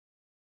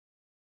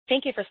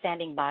Thank you for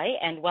standing by,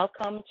 and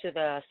welcome to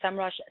the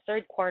Semrush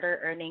third quarter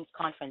earnings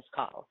conference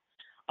call.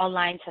 All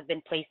lines have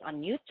been placed on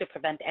mute to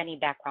prevent any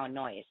background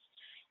noise.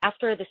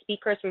 After the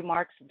speaker's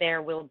remarks,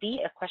 there will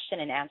be a question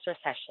and answer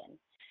session.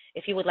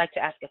 If you would like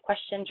to ask a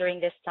question during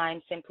this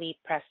time, simply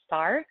press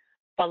star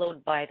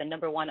followed by the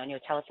number 1 on your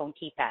telephone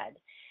keypad.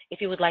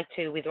 If you would like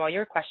to withdraw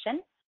your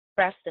question,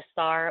 press the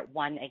star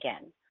 1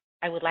 again.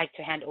 I would like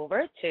to hand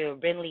over to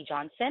Brinley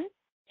Johnson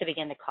to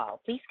begin the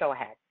call. Please go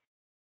ahead.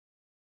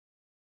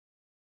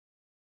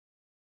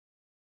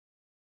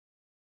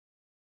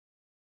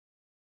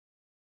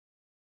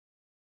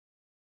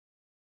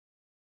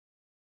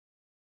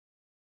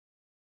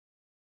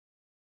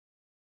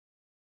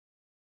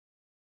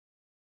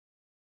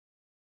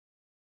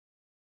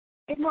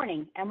 Good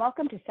morning, and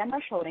welcome to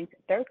Semrush Holdings'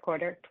 third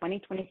quarter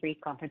 2023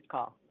 conference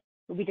call.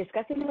 We'll be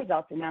discussing the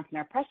results announced in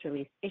our press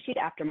release issued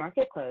after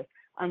market close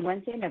on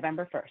Wednesday,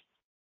 November 1st.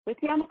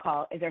 With me on the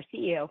call is our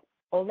CEO,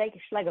 Oleg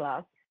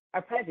Shchegolev,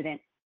 our President,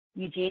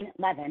 Eugene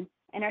Levin,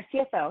 and our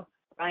CFO,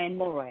 Brian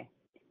Mulroy.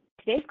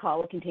 Today's call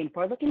will contain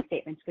forward-looking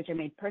statements which are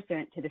made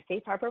pursuant to the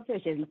Safe Harbor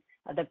provisions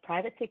of the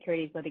Private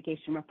Securities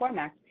Litigation Reform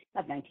Act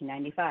of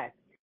 1995.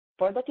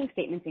 Forward-looking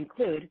statements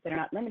include, but are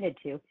not limited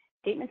to,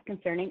 statements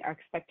concerning our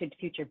expected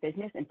future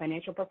business and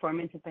financial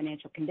performance and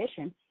financial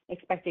condition,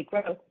 expected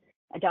growth,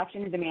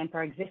 adoption and demand for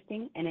our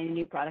existing and any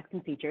new products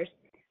and features,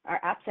 our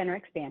App Center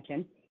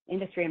expansion,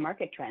 industry and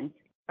market trends,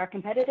 our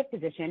competitive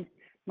position,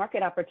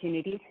 market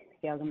opportunities,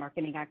 sales and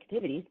marketing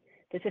activities,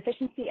 the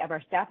sufficiency of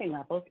our staffing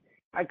levels,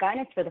 our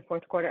guidance for the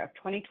fourth quarter of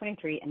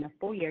 2023 and the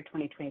full year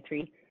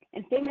 2023,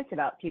 and statements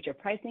about future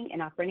pricing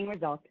and operating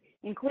results,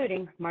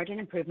 including margin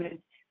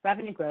improvements,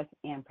 revenue growth,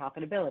 and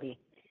profitability.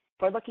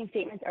 Forward-looking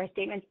statements are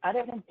statements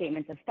other than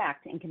statements of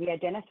fact and can be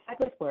identified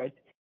with words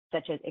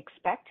such as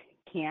expect,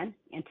 can,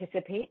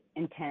 anticipate,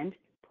 intend,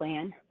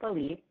 plan,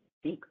 believe,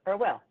 seek, or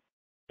will.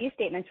 These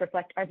statements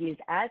reflect our views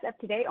as of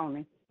today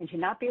only and should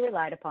not be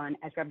relied upon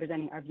as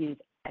representing our views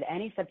at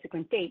any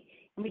subsequent date,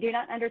 and we do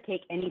not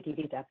undertake any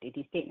duty to update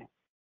these statements.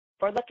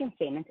 Forward-looking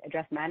statements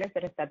address matters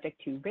that are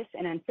subject to risks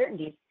and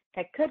uncertainties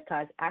that could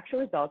cause actual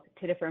results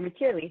to differ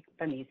materially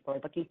from these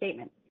forward-looking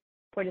statements.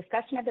 For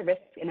discussion of the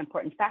risks and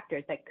important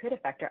factors that could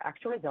affect our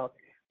actual results,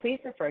 please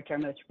refer to our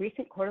most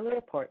recent quarterly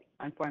report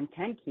on Form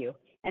 10-Q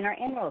and our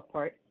annual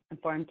report on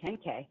Form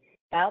 10-K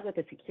filed with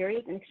the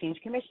Securities and Exchange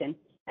Commission,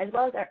 as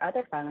well as our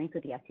other filings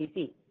with the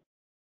SEC.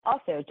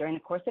 Also, during the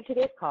course of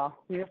today's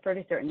call, we refer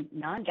to certain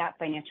non-GAAP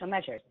financial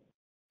measures.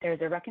 There is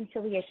a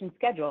reconciliation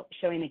schedule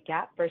showing the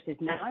GAAP versus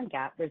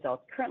non-GAAP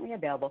results currently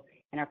available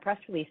in our press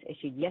release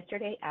issued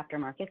yesterday after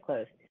market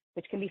close,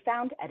 which can be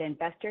found at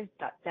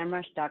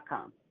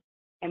investors.semrush.com.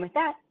 And with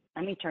that,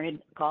 let me turn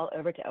the call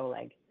over to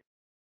Oleg.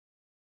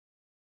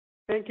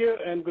 Thank you,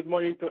 and good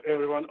morning to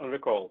everyone on the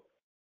call.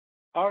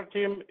 Our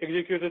team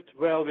executed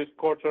well this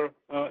quarter,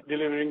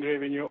 delivering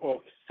revenue of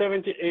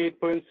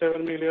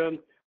 $78.7 million,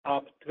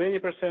 up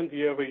 20%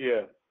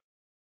 year-over-year.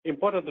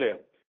 Importantly,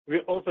 we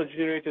also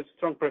generated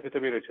strong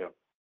profitability,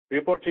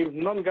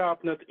 reporting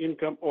non-GAAP net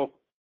income of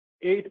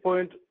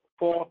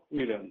 $8.4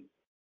 million.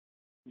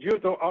 Due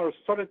to our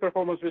solid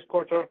performance this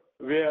quarter,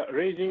 we are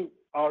raising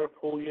our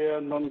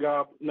full-year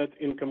non-GAAP net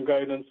income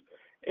guidance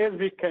as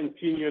we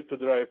continue to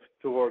drive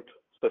toward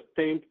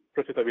sustained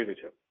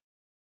profitability.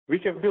 We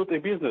have built a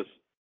business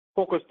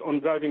focused on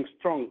driving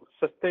strong,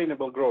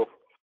 sustainable growth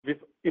with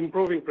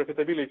improving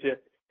profitability,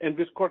 and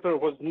this quarter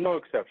was no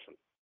exception.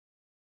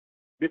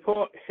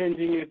 Before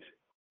handing it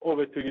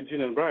over to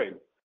Eugene and Brian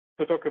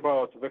to talk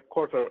about the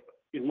quarter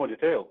in more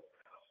detail,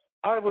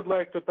 I would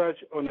like to touch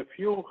on a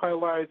few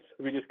highlights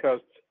we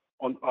discussed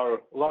on our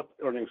last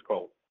earnings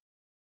call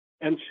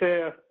and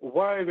share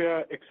why we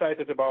are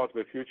excited about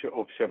the future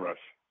of Semrush.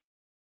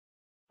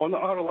 On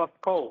our last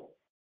call,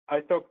 I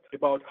talked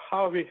about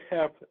how we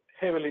have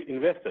heavily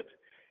invested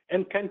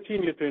and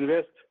continue to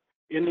invest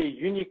in a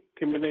unique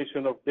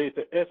combination of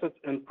data assets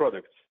and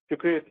products to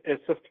create a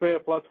software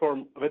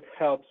platform that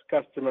helps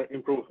customers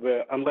improve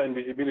their online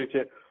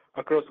visibility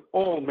across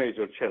all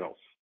major channels.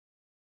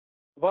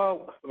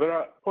 While there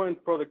are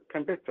point product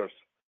competitors,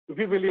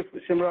 we believe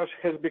Semrush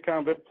has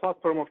become the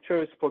platform of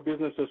choice for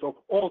businesses of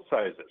all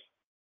sizes,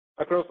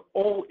 across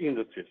all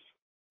industries,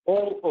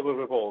 all over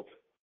the world,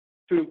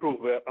 to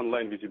improve their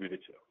online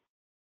visibility.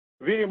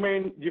 We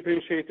remain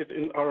differentiated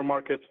in our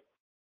market.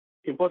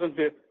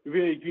 Importantly,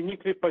 we are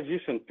uniquely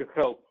positioned to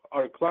help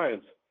our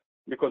clients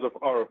because of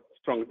our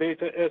strong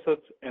data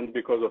assets and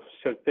because of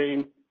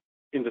certain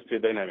industry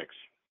dynamics.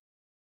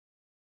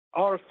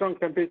 Our strong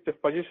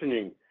competitive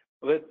positioning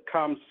that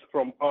comes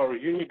from our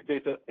unique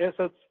data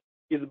assets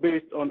is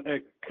based on a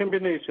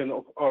combination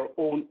of our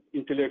own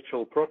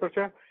intellectual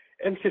property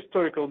and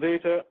historical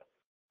data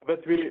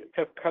that we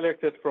have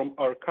collected from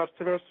our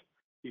customers,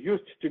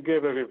 used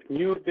together with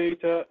new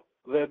data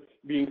that's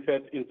being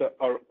fed into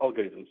our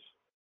algorithms.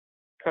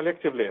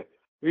 Collectively,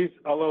 this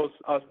allows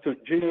us to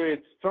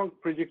generate strong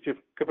predictive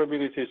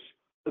capabilities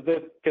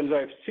that can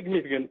drive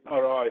significant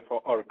ROI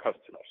for our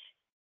customers.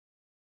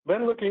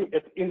 When looking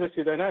at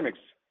industry dynamics,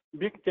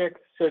 big tech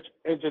search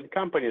engine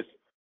companies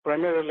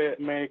primarily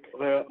make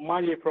their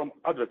money from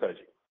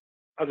advertising.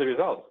 As a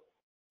result,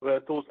 their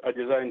tools are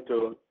designed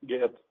to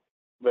get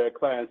their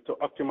clients to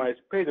optimize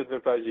paid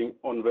advertising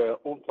on their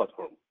own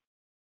platform.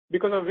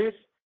 Because of this,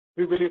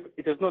 we believe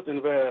it is not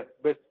in their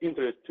best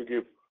interest to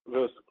give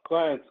those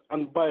clients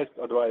unbiased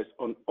advice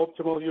on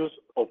optimal use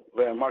of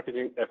their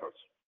marketing efforts.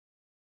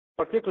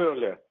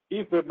 Particularly,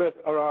 if the best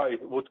ROI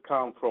would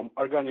come from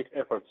organic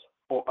efforts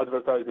or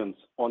advertisements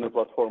on a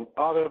platform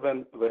other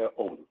than their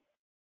own.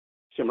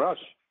 Semrush,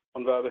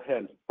 on the other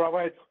hand,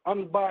 provides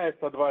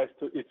unbiased advice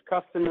to its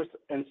customers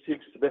and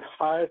seeks the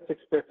highest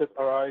expected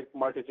ROI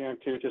marketing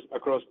activities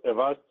across a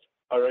vast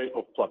array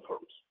of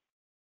platforms.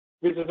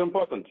 This is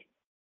important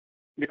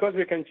because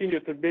we continue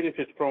to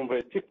benefit from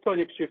the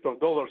tectonic shift of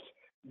dollars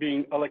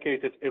being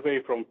allocated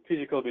away from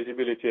physical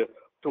visibility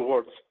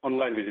towards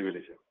online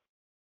visibility.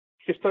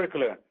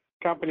 Historically,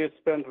 companies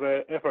spent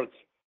their efforts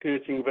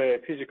creating their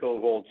physical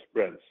world's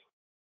brands.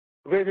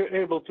 They were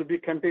able to be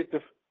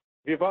competitive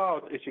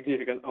without a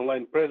significant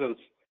online presence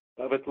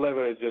that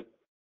leveraged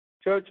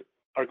search,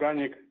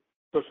 organic,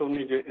 social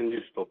media, and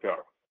digital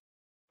PR.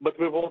 But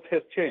the world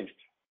has changed,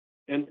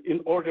 and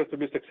in order to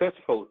be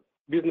successful,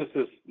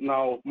 businesses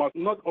now must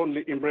not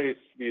only embrace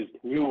these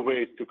new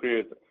ways to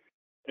create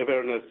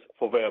awareness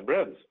for their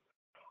brands,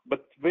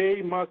 but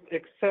they must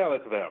excel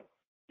at them.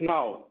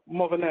 Now,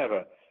 more than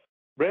ever,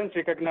 brands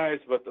recognize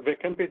that the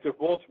competitive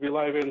world we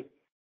live in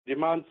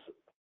demands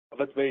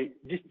that they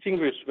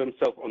distinguish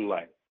themselves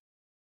online.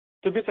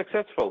 To be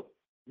successful,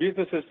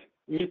 businesses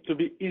need to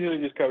be easily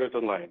discovered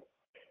online.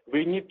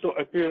 They need to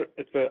appear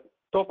at the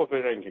top of the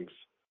rankings,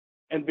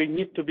 and they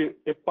need to be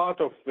a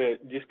part of the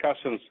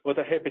discussions that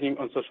are happening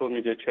on social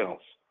media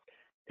channels,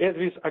 as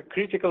these are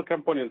critical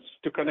components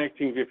to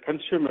connecting with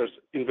consumers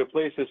in the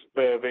places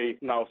where they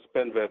now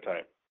spend their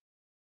time.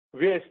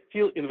 We are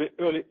still in the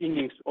early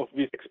innings of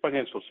this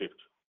exponential shift,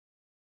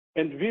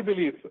 and we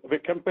believe the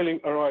compelling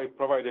ROI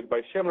provided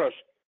by Semrush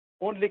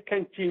only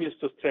continues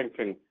to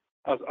strengthen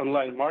as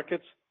online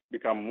markets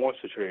become more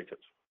saturated.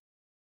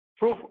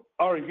 Through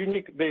our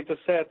unique data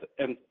set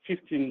and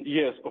 15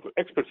 years of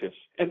expertise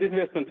and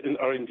investment in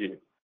R&D,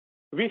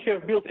 we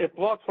have built a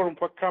platform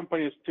for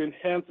companies to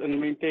enhance and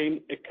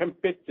maintain a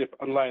competitive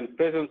online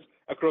presence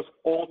across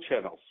all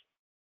channels.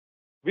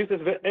 This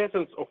is the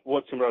essence of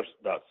what Semrush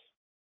does.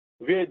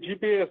 We are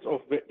GPS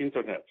of the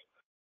internet.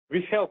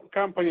 We help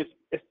companies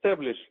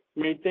establish,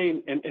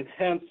 maintain, and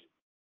enhance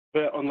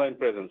their online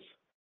presence.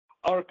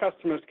 Our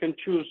customers can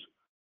choose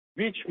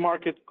which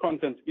market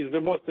content is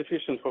the most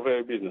efficient for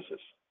their businesses.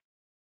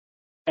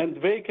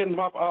 And they can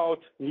map out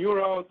new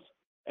routes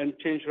and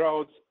change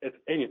routes at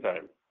any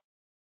time.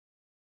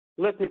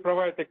 Let me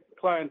provide a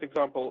client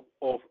example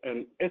of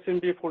an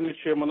SMB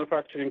furniture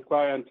manufacturing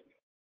client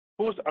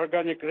whose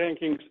organic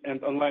rankings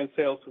and online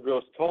sales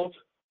were stalled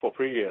for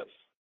 3 years.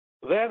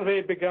 Then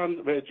they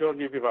began their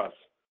journey with us,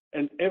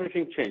 and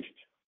everything changed.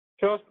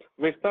 First,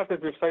 they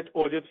started with site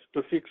audits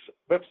to fix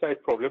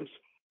website problems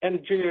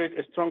and generate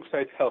a strong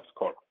site health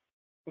score.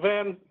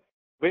 Then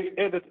they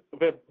added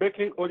the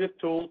backlink audit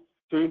tool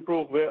to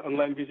improve their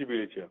online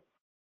visibility.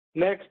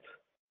 Next,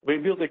 they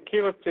built a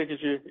keyword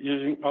strategy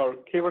using our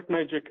Keyword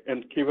Magic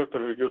and Keyword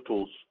Review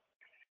tools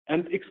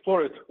and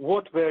explored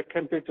what their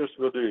competitors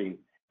were doing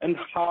and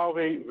how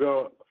they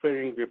were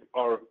faring with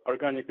our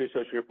organic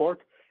research report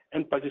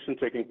and position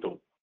tracking tool.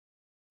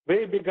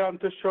 They began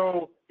to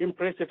show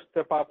impressive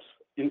step-ups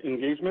in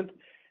engagement,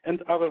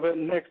 and over the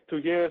next 2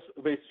 years,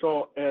 they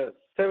saw a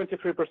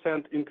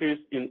 73% increase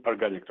in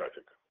organic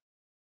traffic.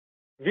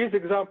 This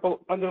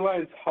example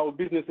underlines how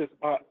businesses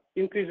are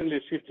increasingly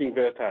shifting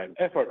their time,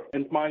 effort,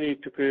 and money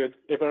to create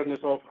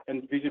awareness of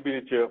and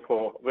visibility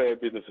for their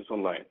businesses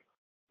online.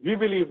 We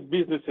believe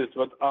businesses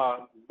that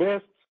are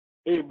best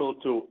able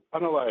to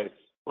analyze,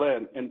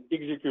 plan, and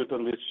execute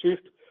on this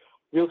shift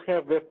will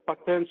have the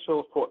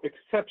potential for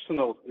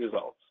exceptional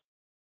results.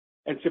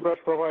 And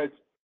Semrush provides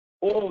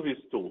all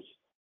these tools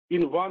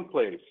in one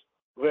place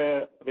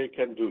where they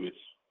can do this.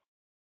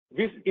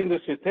 This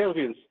industry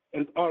tailwinds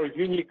and our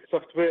unique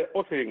software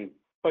offering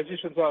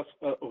positions us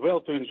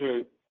well to enjoy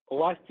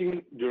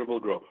lasting, durable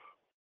growth.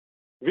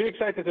 We're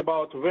excited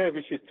about where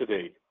we sit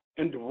today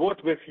and what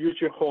the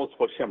future holds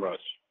for Semrush.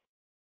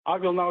 I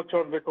will now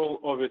turn the call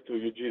over to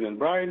Eugene and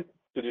Brian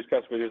to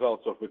discuss the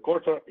results of the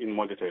quarter in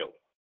more detail.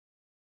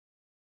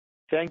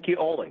 Thank you,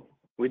 Oleg.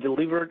 We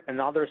delivered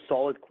another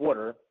solid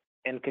quarter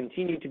and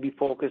continue to be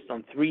focused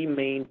on 3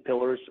 main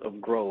pillars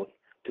of growth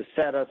to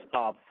set us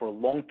up for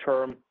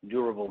long-term,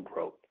 durable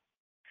growth.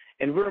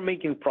 And we're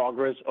making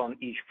progress on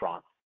each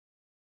front.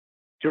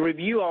 To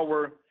review,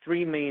 our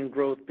 3 main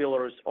growth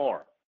pillars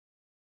are: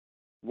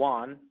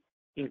 1,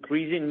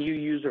 increasing new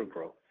user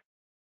growth;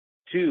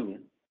 2,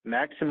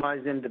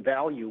 maximizing the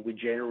value we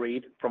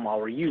generate from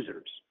our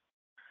users;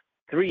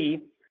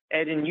 3,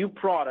 adding new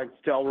products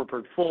to our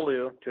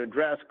portfolio to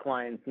address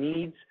client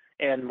needs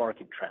and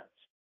market trends.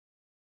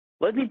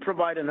 Let me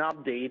provide an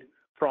update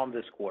from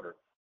this quarter.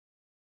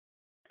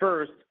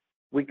 First,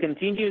 we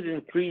continue to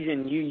increase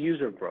in new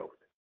user growth.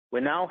 We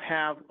now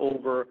have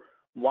over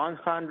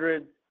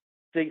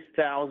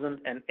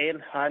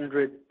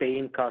 6,800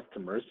 paying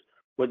customers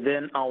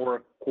within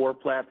our core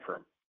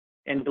platform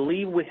and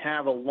believe we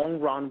have a long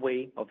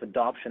runway of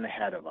adoption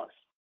ahead of us.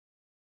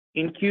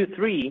 In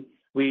Q3,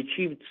 we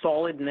achieved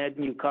solid net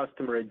new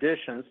customer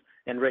additions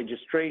and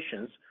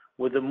registrations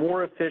with a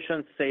more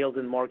efficient sales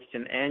and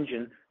marketing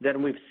engine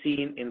than we've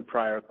seen in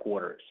prior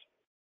quarters.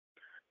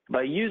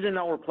 By using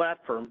our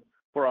platform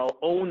for our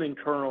own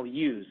internal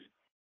use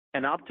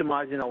and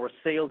optimizing our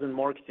sales and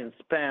marketing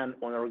spend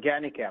on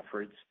organic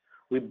efforts,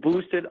 we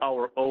boosted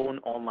our own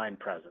online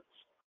presence.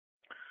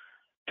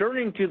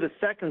 Turning to the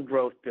second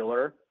growth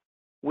pillar,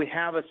 we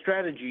have a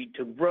strategy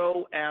to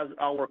grow as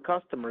our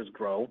customers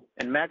grow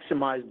and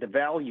maximize the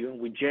value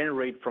we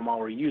generate from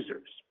our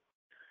users.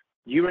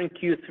 During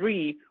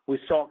Q3, we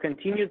saw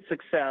continued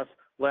success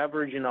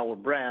leveraging our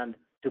brand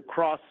to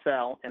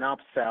cross-sell and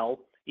upsell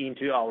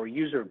into our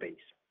user base.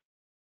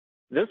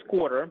 This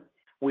quarter,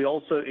 we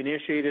also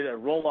initiated a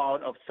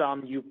rollout of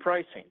some new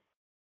pricing.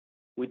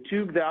 We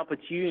took the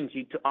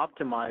opportunity to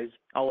optimize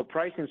our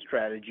pricing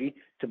strategy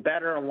to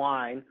better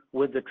align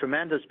with the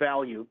tremendous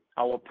value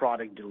our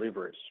product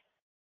delivers.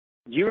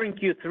 During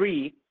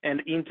Q3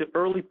 and into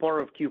early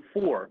part of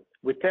Q4,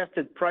 we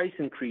tested price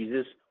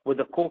increases with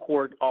a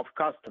cohort of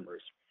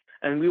customers,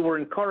 and we were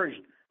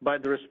encouraged by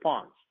the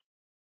response,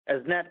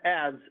 as net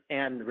adds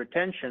and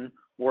retention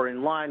were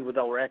in line with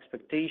our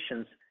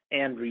expectations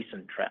and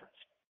recent trends.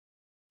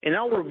 In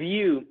our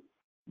view,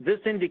 this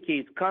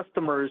indicates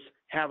customers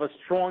have a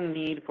strong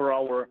need for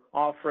our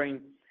offering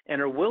and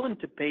are willing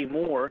to pay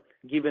more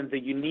given the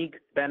unique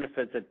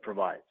benefits it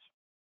provides.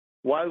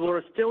 While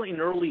we're still in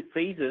early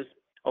phases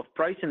of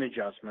pricing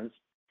adjustments,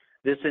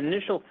 this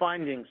initial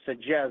findings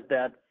suggest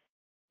that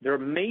there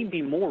may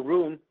be more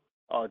room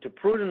to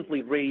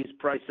prudently raise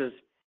prices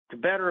to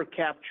better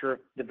capture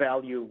the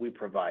value we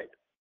provide,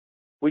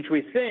 which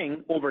we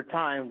think over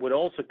time would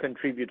also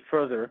contribute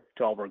further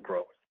to our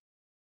growth.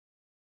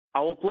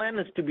 Our plan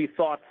is to be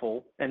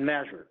thoughtful and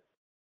measured.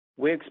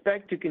 We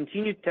expect to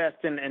continue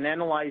testing and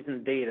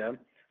analyzing data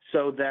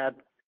so that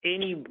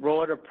any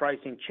broader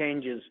pricing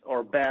changes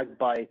are backed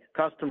by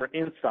customer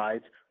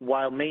insights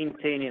while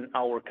maintaining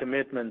our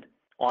commitment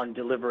on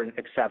delivering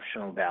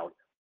exceptional value.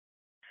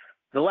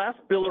 The last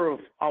pillar of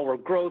our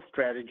growth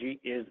strategy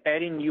is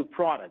adding new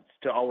products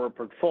to our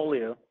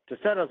portfolio to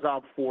set us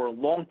up for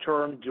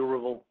long-term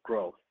durable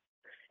growth.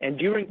 And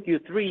during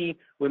Q3,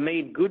 we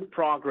made good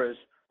progress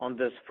on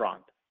this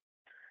front.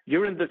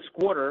 During this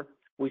quarter,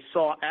 we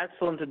saw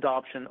excellent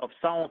adoption of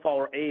some of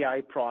our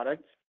AI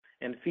products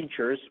and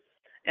features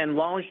and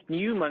launched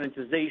new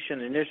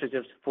monetization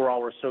initiatives for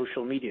our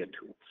social media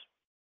tools.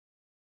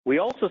 We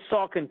also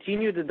saw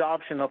continued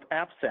adoption of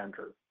App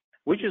Center,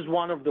 which is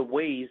one of the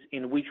ways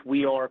in which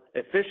we are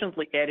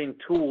efficiently adding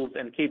tools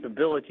and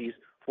capabilities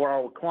for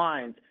our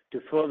clients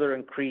to further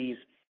increase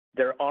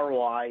their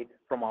ROI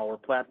from our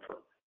platform.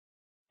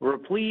 We're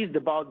pleased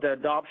about the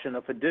adoption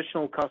of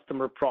additional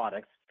customer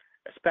products,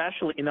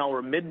 especially in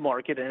our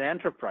mid-market and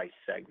enterprise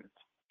segments.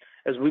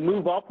 As we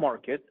move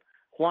upmarket,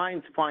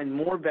 clients find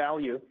more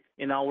value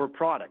in our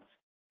products,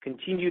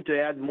 continue to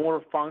add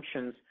more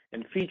functions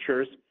and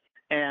features,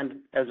 and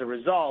as a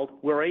result,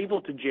 we're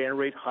able to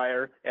generate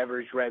higher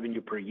average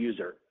revenue per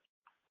user.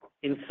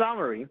 In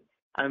summary,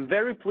 I'm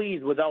very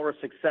pleased with our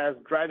success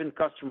driving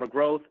customer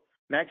growth,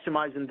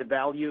 maximizing the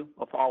value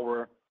of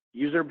our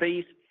user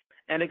base,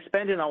 and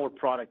expanding our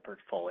product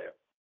portfolio.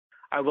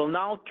 I will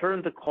now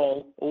turn the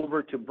call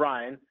over to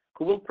Brian,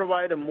 who will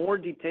provide a more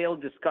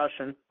detailed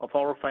discussion of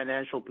our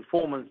financial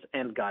performance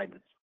and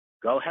guidance.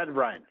 Go ahead,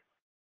 Brian.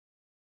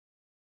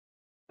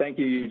 Thank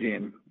you,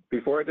 Eugene.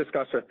 Before I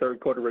discuss our third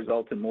quarter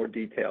results in more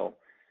detail,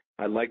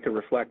 I'd like to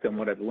reflect on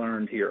what I've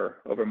learned here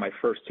over my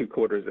first 2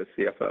 quarters as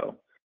CFO.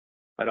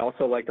 I'd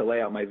also like to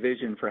lay out my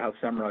vision for how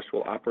Semrush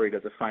will operate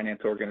as a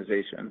finance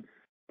organization,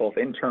 both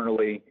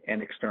internally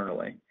and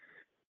externally.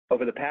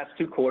 Over the past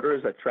 2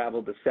 quarters, I've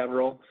traveled to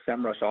several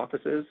Semrush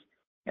offices,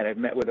 and I've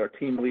met with our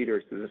team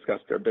leaders to discuss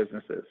their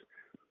businesses.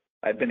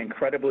 I've been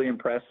incredibly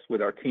impressed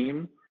with our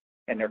team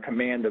and their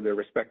command of their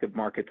respective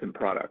markets and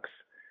products.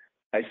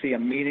 I see a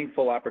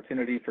meaningful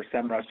opportunity for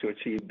Semrush to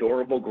achieve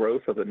durable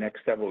growth over the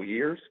next several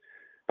years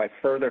by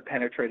further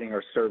penetrating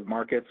our served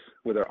markets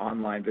with our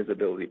online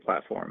visibility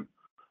platform.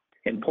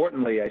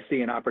 Importantly, I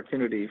see an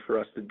opportunity for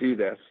us to do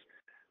this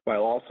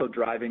while also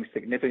driving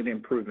significant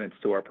improvements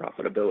to our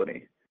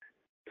profitability.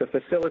 To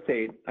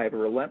facilitate, I have a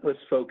relentless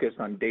focus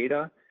on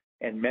data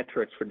and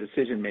metrics for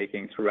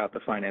decision-making throughout the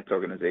finance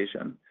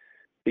organization.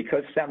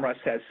 Because Semrush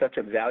has such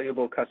a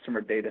valuable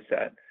customer data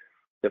set,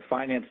 the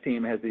finance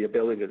team has the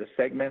ability to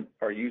segment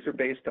our user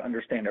base to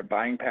understand their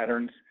buying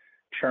patterns,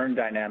 churn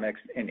dynamics,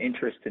 and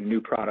interest in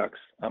new products,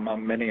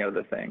 among many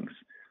other things.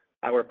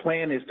 Our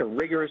plan is to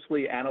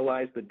rigorously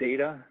analyze the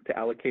data to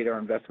allocate our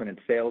investment in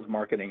sales,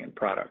 marketing, and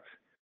products.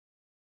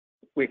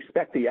 We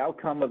expect the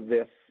outcome of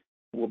this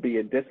will be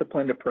a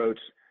disciplined approach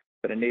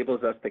that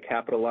enables us to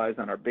capitalize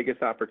on our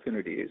biggest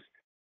opportunities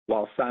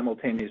while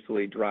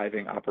simultaneously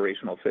driving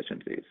operational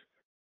efficiencies.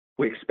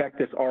 We expect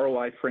this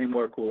ROI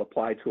framework will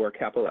apply to our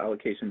capital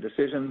allocation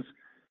decisions,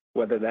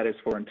 whether that is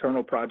for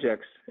internal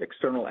projects,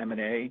 external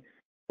M&A,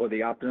 or the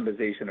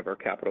optimization of our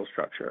capital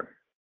structure.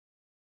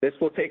 This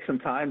will take some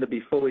time to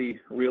be fully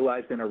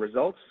realized in our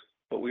results,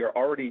 but we are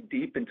already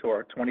deep into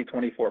our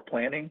 2024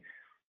 planning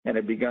and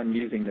have begun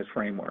using this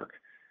framework.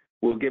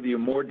 We'll give you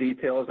more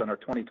details on our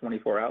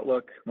 2024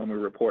 outlook when we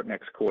report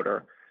next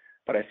quarter,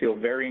 but I feel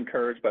very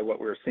encouraged by what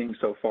we're seeing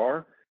so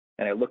far,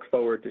 and I look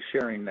forward to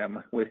sharing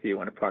them with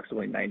you in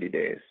approximately 90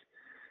 days.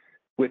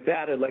 With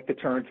that, I'd like to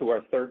turn to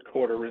our third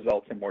quarter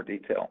results in more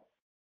detail.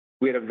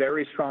 We had a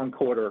very strong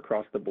quarter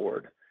across the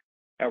board.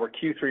 Our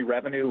Q3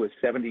 revenue was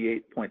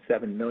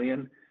 $78.7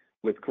 million,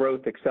 with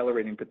growth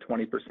accelerating to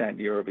 20%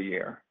 year over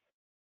year.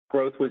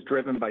 Growth was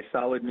driven by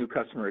solid new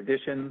customer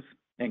additions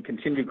and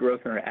continued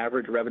growth in our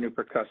average revenue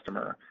per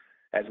customer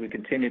as we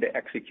continue to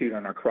execute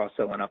on our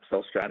cross-sell and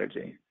upsell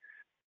strategy.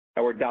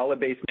 Our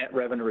dollar-based net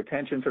revenue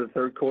retention for the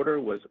third quarter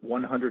was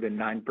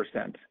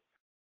 109%.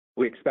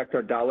 We expect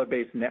our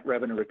dollar-based net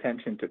revenue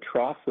retention to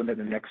trough within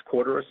the next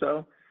quarter or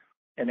so,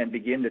 and then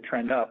begin to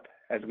trend up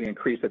as we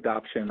increase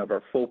adoption of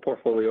our full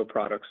portfolio of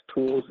products,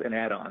 tools, and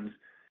add-ons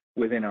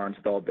within our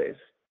installed base.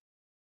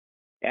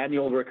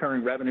 Annual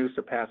recurring revenue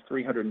surpassed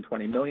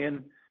 $320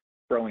 million,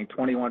 growing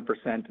 21%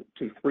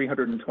 to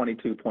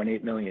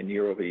 $322.8 million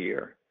year over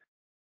year.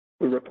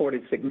 We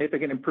reported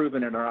significant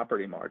improvement in our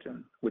operating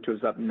margin, which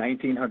was up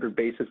 1,900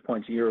 basis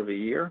points year over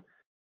year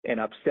and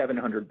up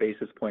 700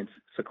 basis points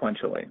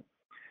sequentially.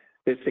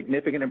 This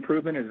significant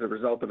improvement is a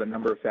result of a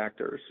number of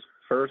factors.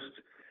 First,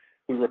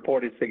 we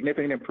reported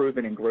significant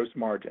improvement in gross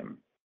margin,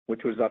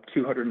 which was up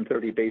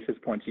 230 basis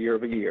points year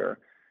over year,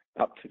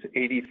 up to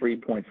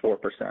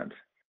 83.4%.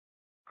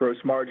 Gross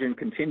margin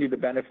continued to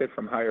benefit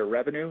from higher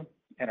revenue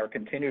and our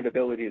continued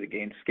ability to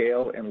gain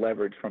scale and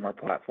leverage from our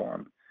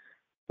platform.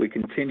 We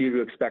continue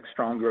to expect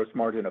strong gross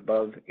margin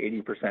above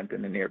 80%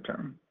 in the near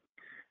term.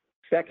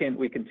 Second,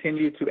 we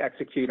continue to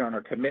execute on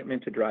our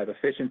commitment to drive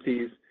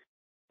efficiencies,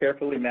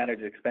 carefully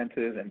manage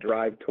expenses, and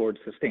drive towards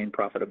sustained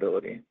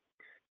profitability.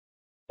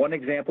 One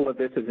example of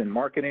this is in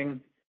marketing,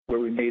 where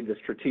we made the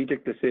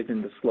strategic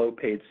decision to slow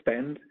paid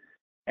spend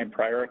and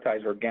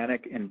prioritize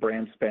organic and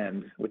brand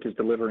spend, which is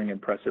delivering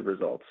impressive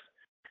results.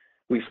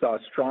 We saw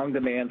strong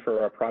demand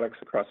for our products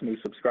across new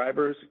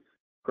subscribers,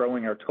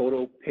 growing our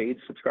total paid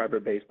subscriber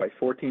base by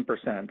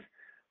 14%,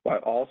 while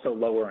also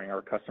lowering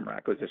our customer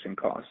acquisition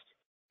costs.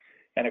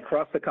 And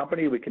across the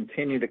company, we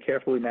continue to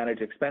carefully manage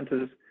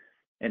expenses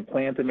and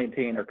plan to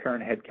maintain our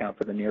current headcount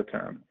for the near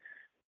term.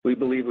 We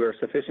believe we are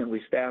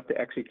sufficiently staffed to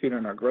execute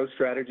on our growth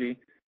strategy,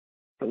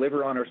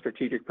 deliver on our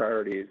strategic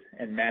priorities,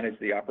 and manage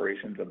the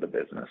operations of the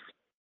business.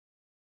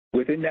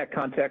 Within that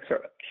context,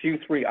 our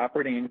Q3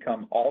 operating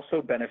income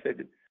also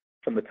benefited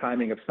from the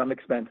timing of some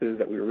expenses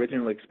that we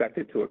originally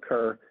expected to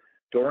occur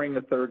during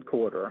the third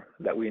quarter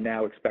that we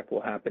now expect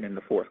will happen in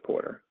the fourth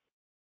quarter.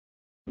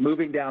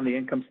 Moving down the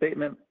income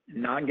statement,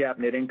 non-GAAP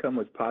net income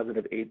was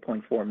positive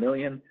 $8.4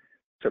 million,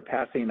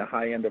 surpassing the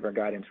high end of our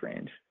guidance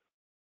range.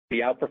 The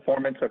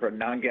outperformance of our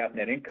non-GAAP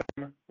net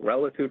income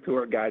relative to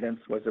our guidance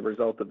was a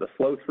result of the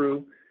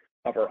flow-through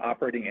of our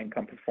operating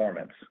income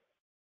performance.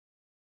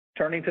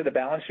 Turning to the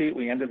balance sheet,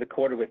 we ended the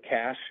quarter with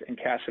cash and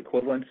cash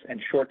equivalents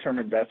and short-term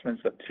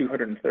investments of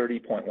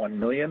 $230.1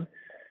 million,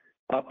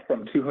 up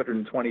from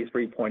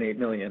 $223.8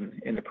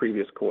 million in the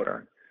previous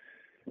quarter.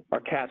 Our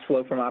cash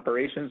flow from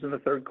operations in the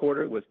third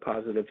quarter was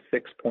positive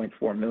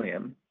 $6.4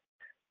 million.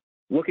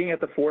 Looking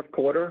at the fourth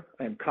quarter,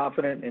 I am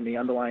confident in the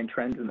underlying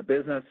trends in the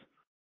business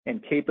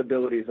and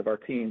capabilities of our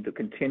team to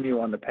continue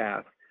on the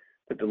path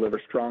to deliver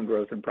strong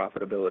growth and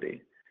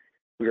profitability.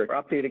 We are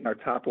updating our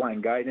top-line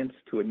guidance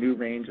to a new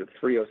range of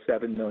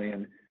 $307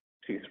 million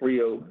to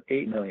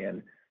 $308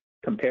 million,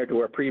 compared to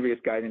our previous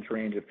guidance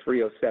range of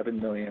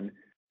 $307 million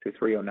to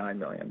 $309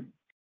 million.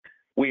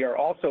 We are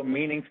also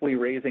meaningfully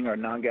raising our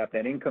non-GAAP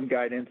net income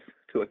guidance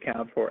to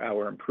account for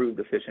our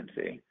improved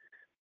efficiency.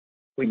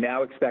 We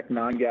now expect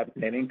non-GAAP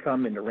net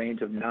income in the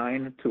range of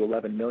 $9 to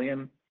 $11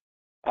 million,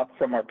 up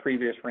from our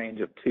previous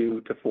range of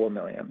 $2 to $4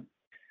 million.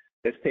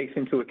 This takes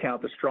into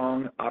account the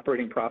strong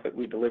operating profit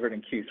we delivered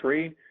in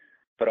Q3,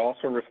 but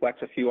also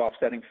reflects a few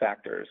offsetting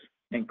factors,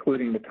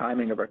 including the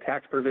timing of our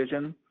tax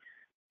provision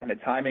and the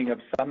timing of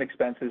some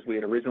expenses we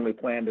had originally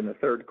planned in the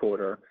third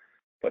quarter,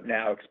 but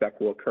now expect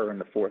will occur in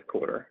the fourth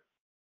quarter.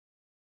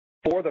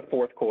 For the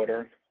fourth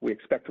quarter, we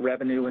expect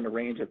revenue in the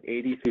range of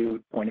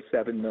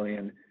 $82.7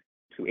 million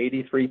to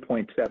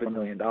 $83.7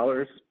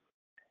 million.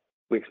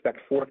 We expect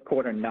fourth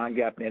quarter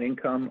non-GAAP net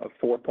income of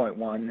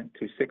 $4.1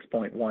 to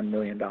 $6.1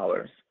 million.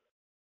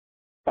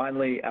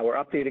 Finally,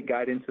 our updated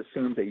guidance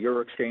assumes a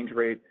euro exchange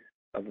rate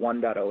of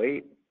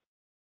 1.08.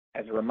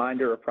 As a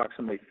reminder,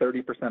 approximately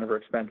 30% of our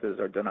expenses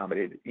are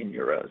denominated in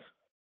euros.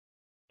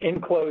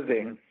 In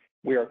closing,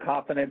 we are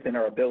confident in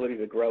our ability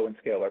to grow and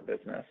scale our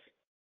business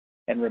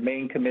and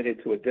remain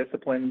committed to a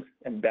disciplined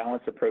and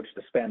balanced approach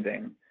to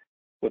spending,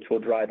 which will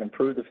drive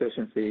improved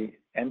efficiency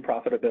and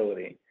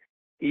profitability,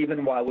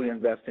 even while we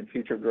invest in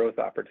future growth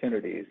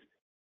opportunities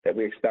that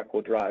we expect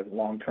will drive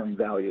long-term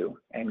value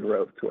and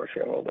growth to our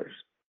shareholders.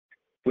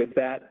 With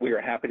that, we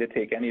are happy to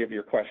take any of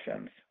your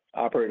questions.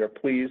 Operator,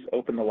 please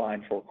open the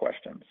line for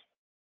questions.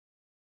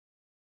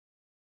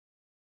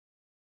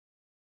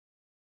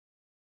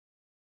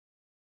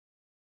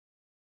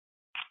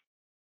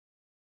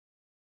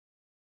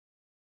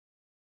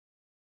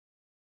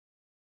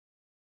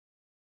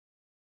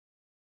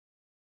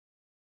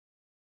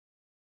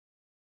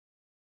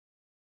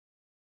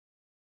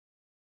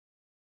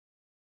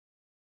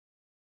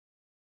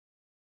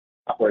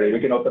 Operator, we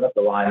can open up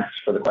the lines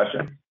for the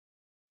question.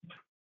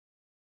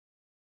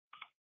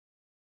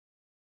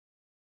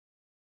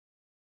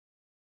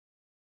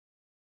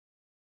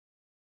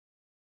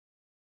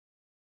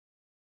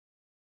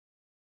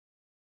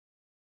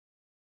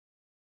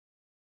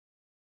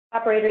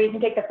 Operator, you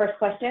can take the first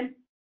question.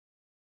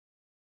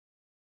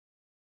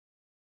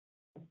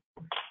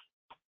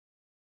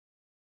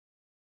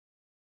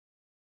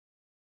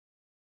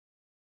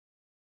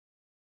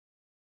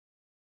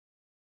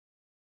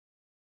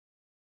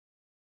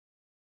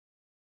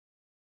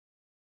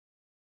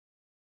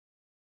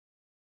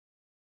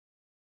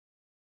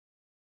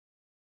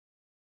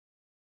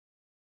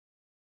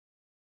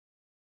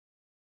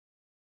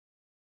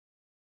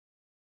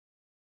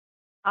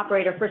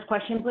 Operator, first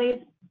question,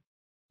 please.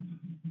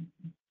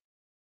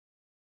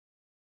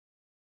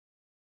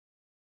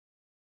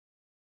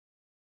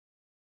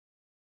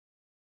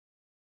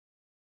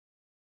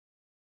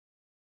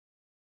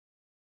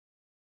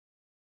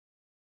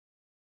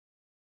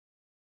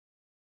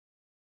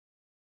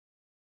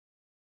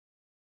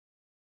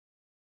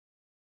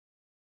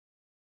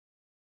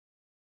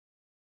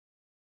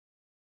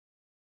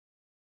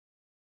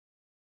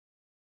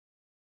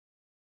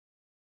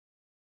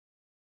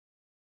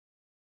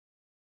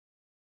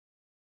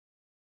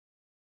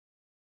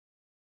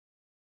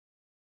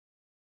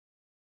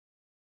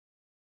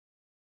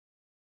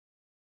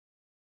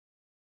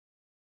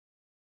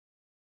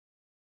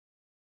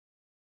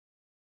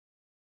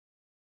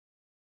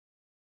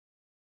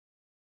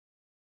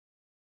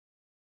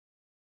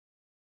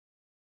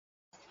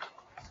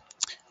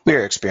 We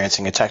are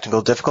experiencing a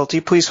technical difficulty.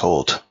 Please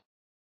hold.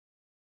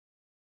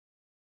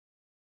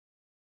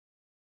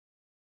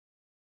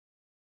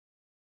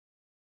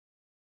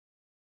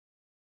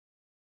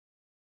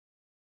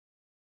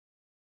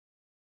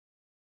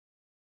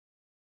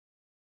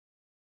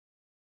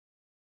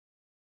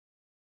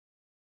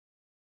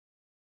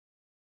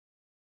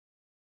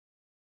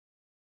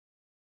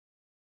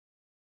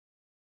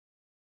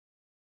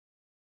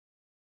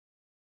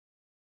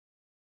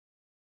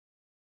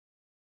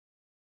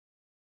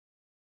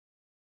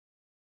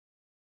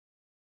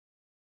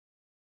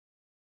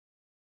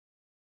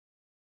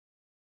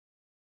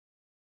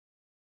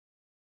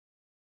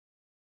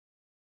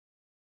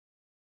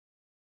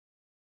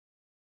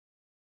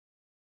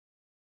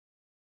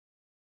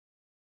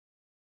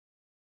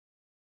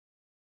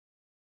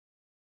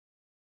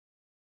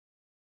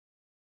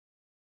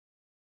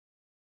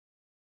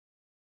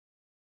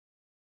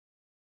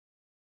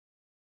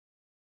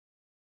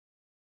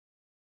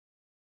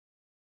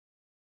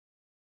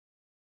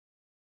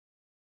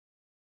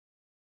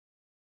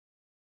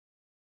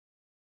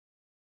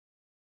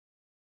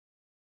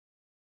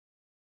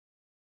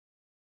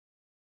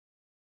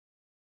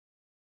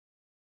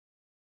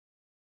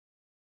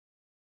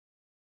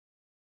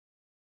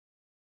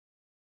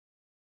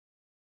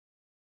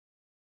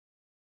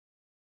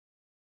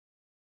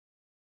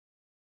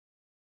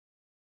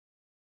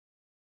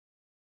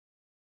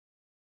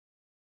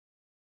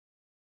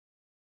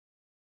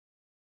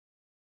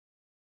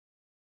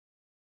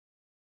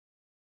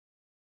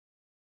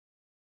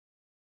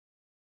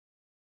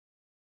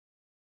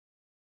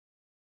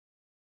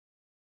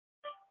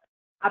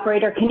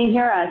 Operator, can you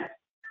hear us?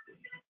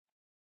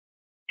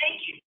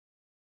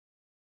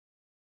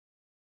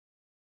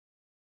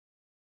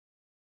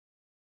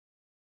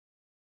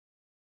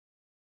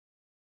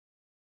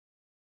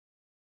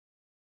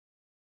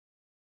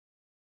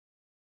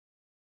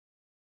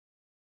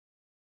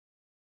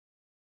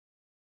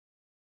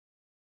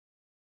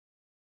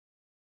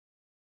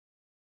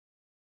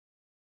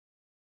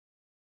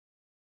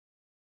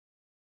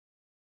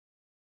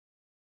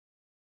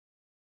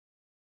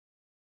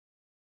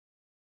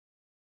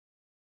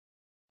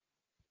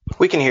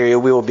 We can hear you.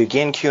 We will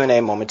begin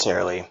Q&A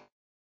momentarily.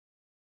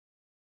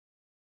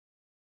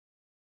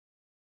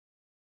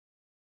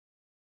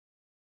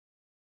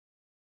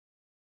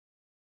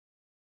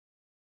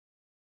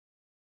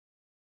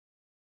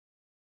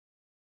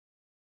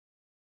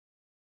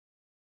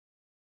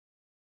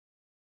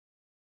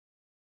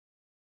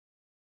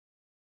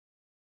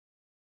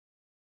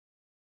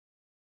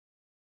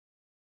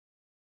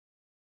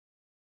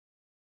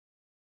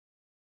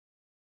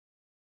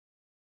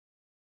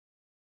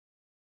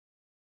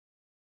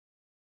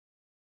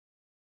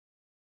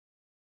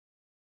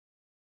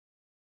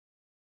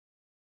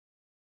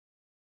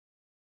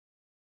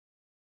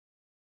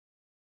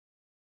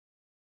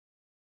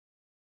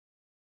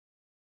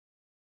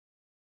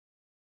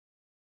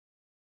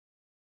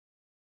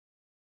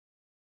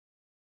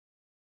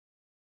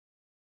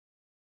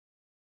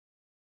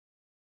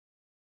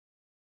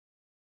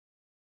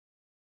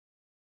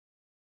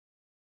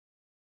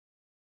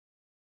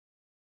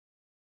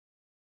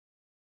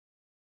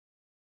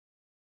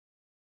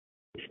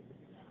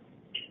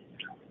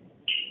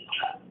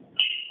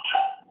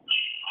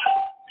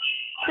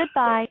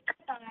 Goodbye.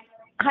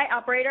 Hi,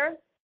 operator.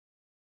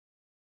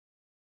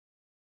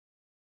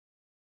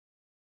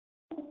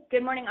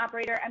 Good morning,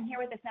 operator. I'm here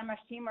with the Semrush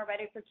team. We're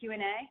ready for Q&A.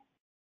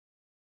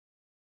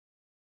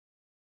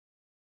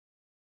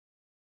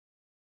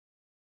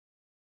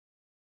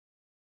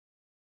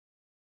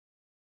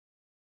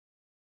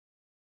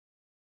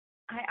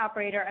 Hi,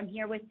 operator. I'm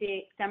here with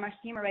the Semrush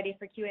team. We're ready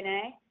for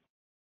Q&A.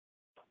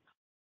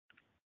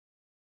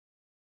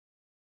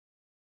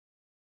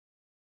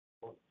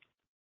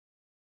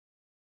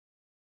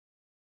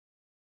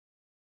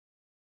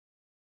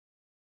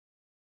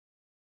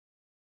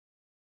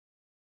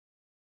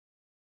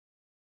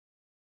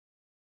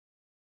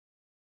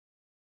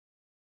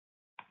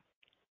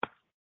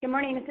 Good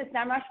morning. This is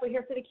Semrush. We're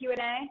here for the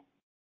Q&A.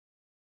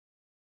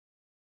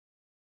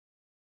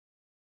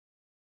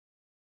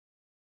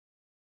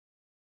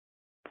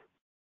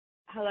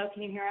 Hello,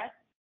 can you hear us?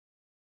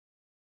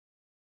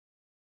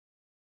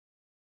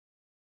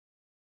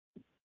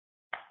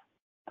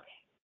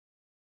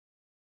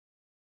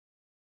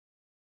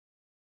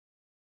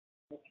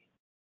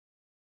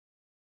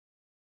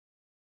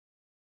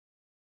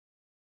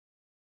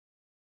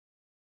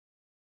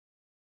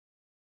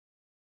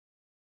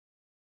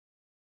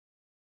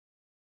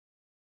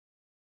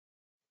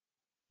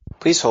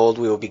 Please hold.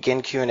 We will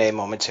begin Q&A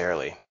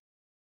momentarily.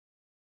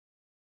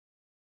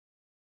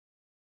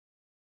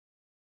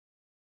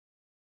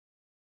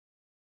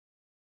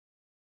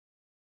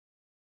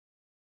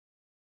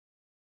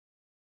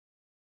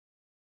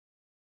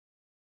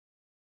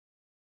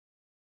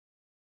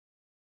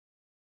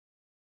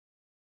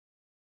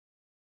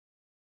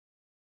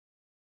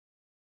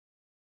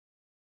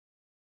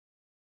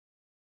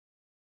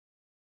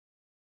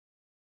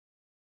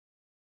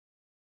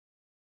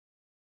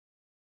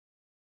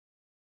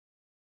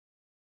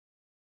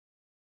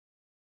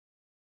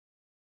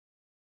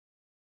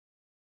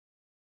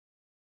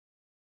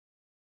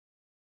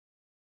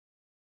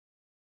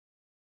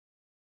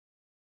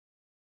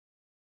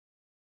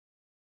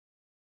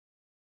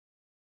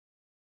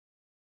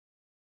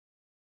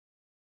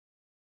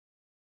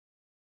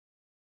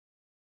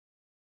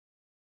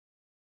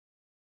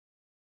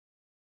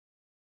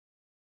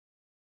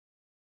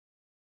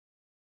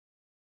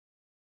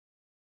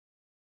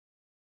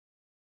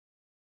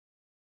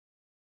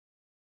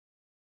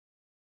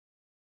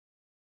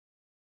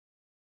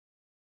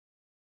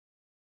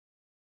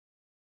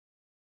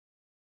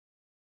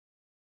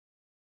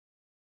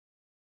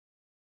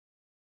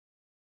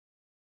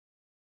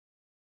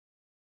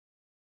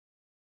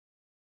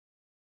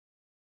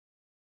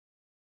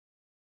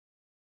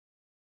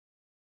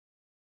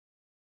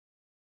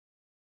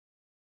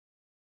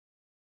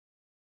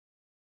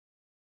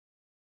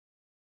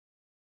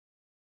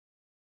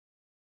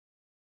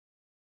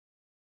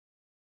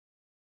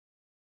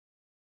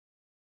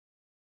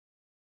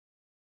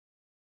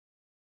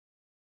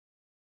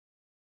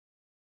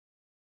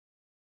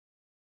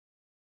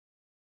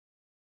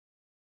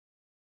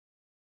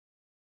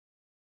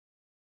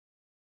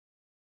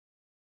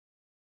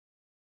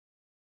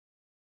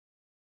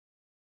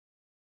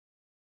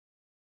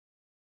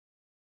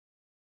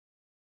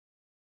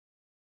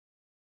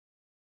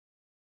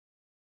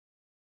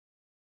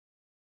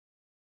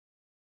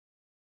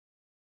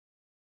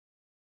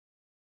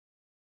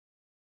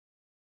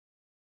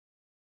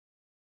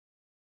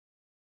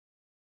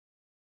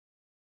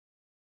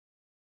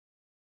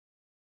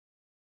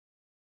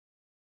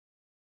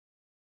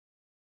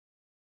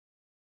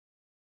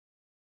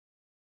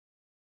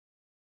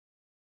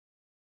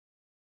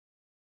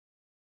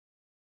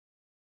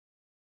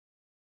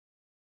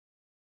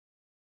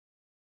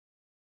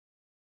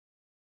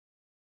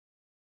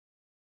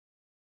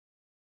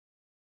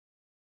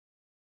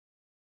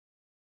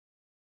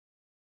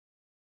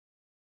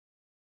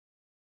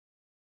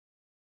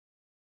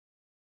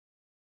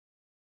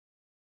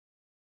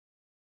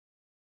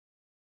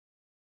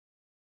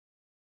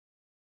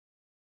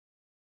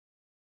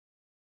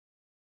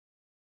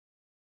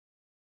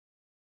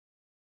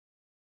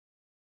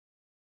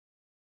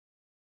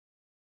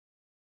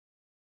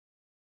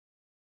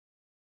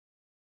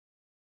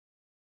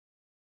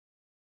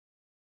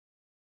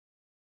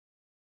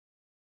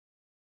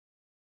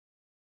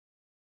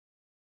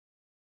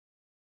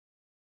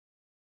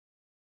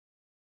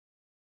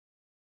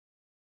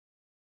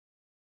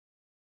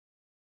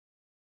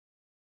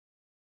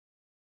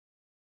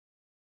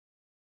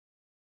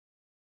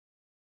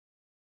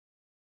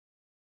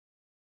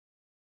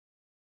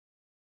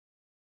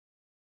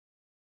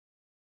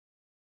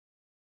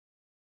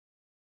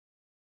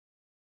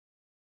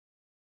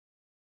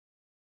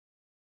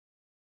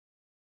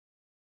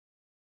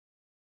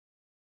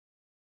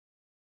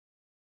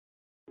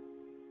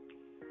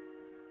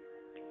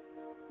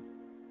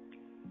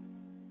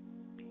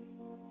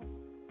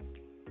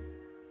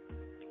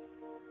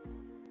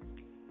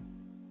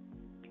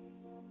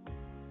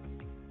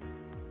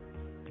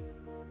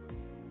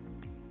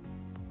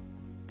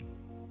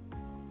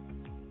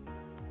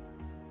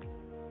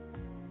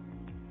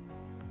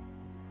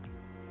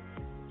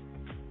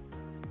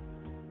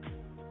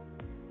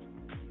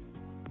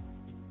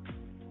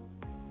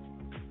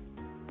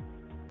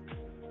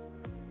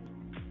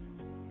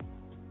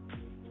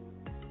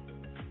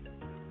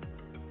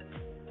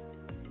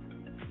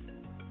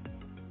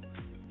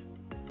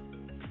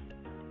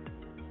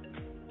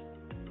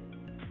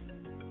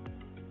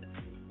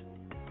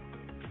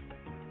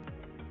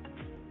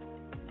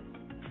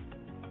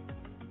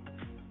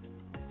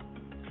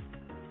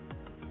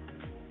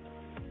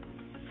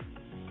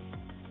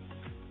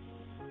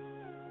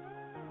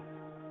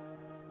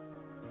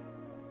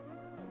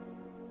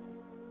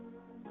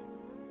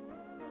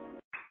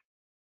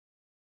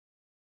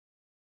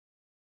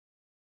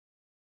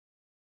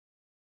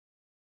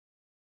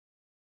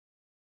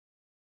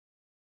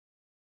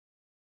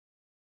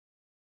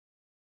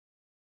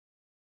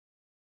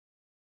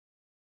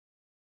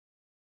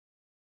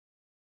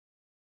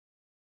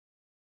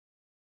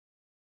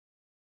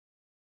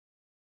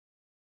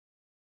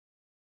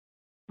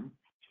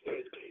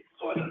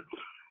 calendar.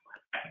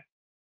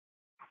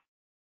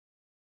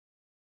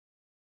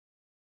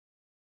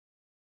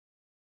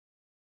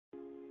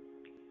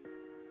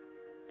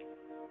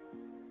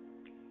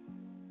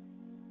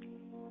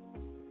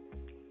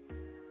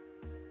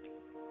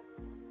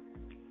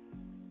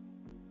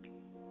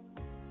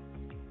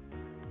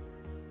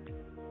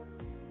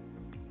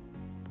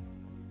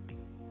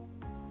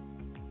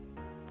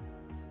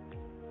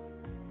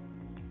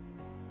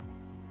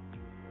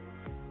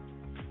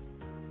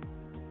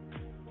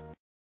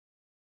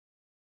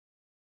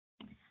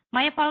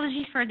 My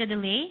apologies for the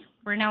delay.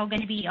 We're now going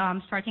to be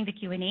starting the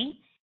Q&A.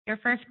 Your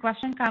first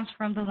question comes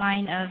from the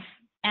line of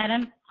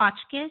Adam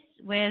Hotchkiss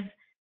with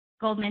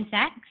Goldman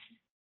Sachs.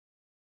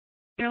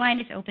 Your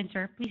line is open,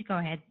 sir. Please go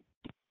ahead.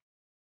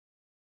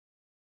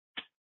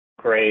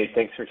 Great.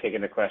 Thanks for taking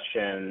the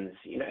questions.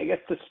 I guess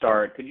to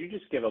start, could you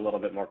just give a little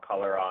bit more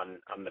color on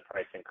the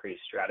price increase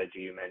strategy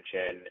you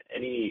mentioned?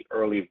 Any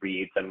early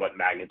reads on what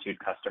magnitude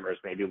customers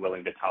may be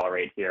willing to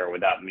tolerate here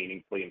without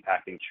meaningfully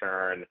impacting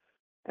churn?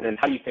 And then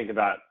how do you think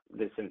about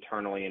this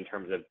internally in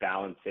terms of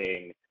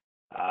balancing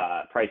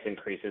price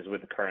increases with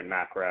the current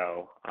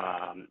macro?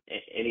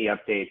 Any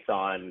updates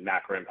on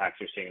macro impacts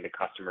you're seeing to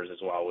customers as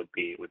well would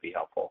be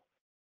helpful.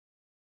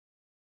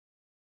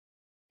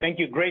 Thank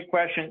you. Great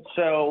question.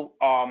 So,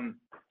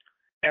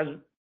 as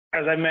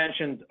I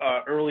mentioned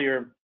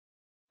earlier,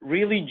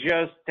 really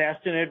just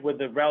testing it with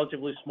a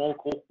relatively small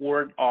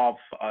cohort of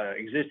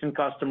existing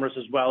customers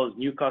as well as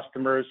new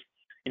customers.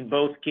 In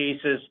both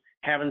cases,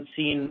 haven't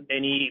seen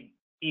any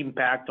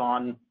impact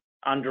on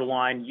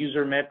underlying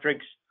user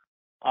metrics.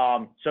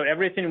 So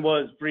everything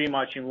was pretty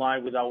much in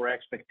line with our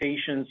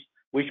expectations,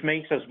 which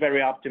makes us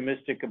very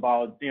optimistic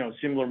about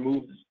similar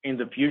moves in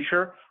the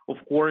future. Of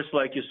course,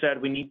 like you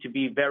said, we need to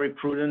be very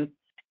prudent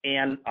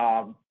and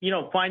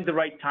find the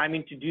right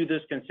timing to do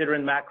this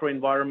considering macro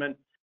environment.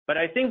 But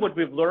I think what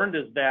we've learned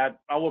is that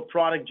our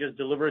product just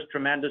delivers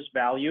tremendous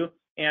value,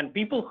 and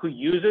people who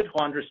use it,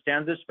 who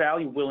understand this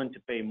value, willing to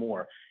pay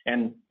more.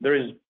 And there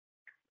is,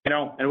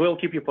 and we'll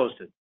keep you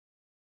posted.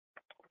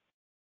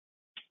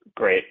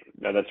 Great.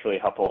 No, that's really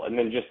helpful. And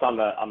then just on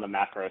the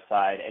macro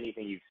side,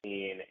 anything you've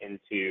seen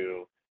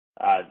into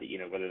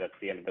whether that's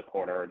the end of the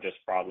quarter or just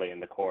broadly in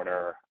the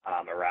quarter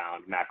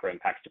around macro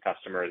impacts to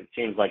customers? It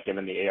seems like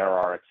given the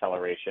ARR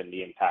acceleration,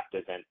 the impact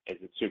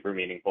isn't super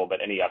meaningful,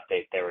 but any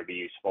update there would be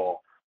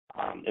useful.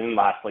 And then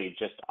lastly,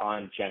 just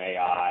on Gen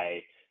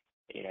AI,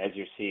 as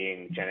you're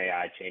seeing Gen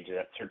AI changes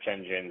at search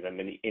engines and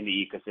in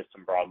the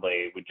ecosystem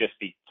broadly, would just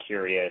be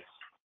curious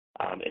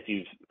if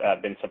you've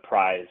been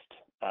surprised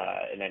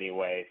in any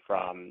way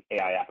from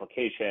AI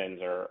applications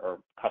or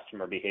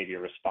customer behavior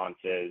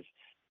responses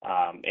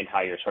and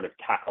how you're sort of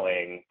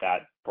tackling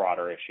that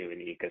broader issue in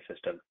the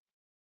ecosystem.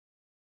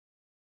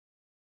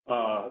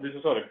 This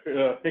is Oleg.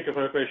 Thank you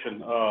for your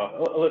question.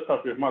 Let's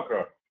start with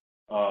macro.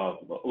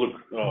 Look,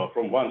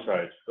 from one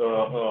side,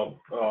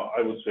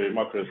 I would say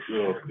macro is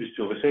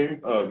still the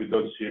same. We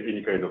don't see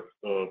any kind of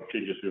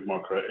changes with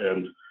macro,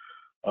 and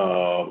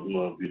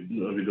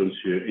we don't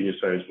see any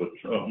signs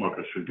that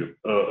macro should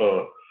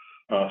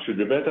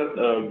be better.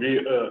 We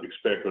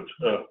expect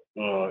that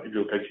it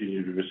will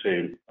continue to be the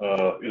same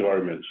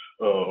environment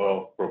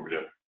probably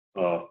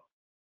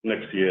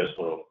next year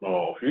or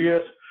a few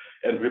years.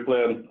 And we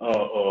plan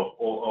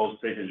all our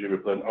strategy, we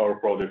plan our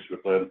products, we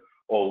plan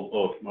all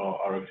of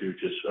our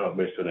activities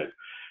based on it.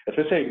 At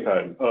the same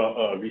time,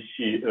 we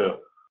see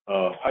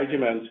high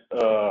demand,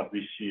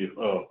 we see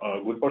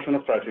a good portion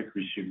of traffic,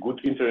 we see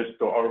good interest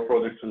to our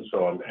products and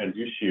so on. And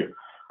you see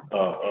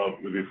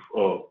with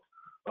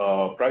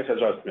price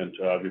adjustment,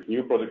 with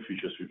new product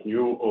features, with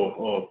new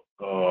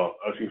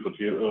things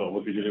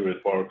what we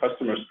delivered for our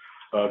customers,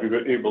 we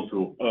were able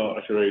to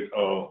accelerate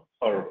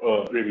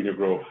our revenue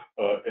growth.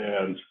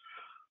 And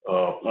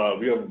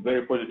we are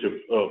very positive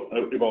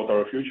about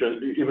our future,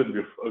 even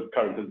with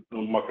current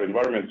macro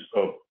environment.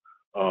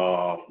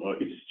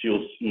 It's still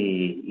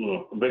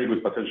very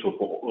good potential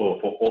for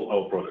all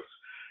our products.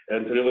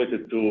 And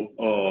related to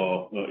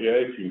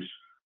AI things,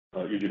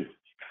 Eugene.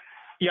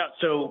 Yeah.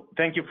 So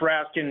thank you for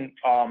asking.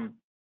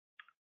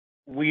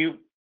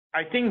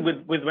 I think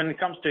with when it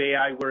comes to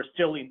AI, we're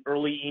still in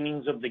early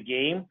innings of the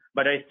game,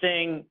 but I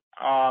think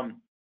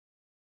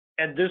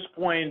at this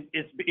point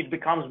it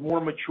becomes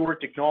more mature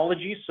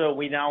technology. So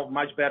we now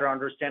much better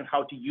understand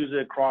how to use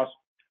it across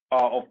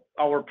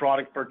our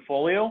product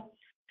portfolio.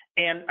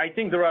 And I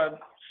think there are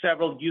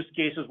several use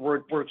cases where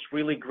it works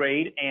really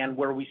great and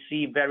where we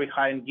see very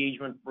high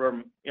engagement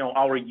from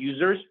our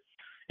users.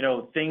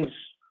 Things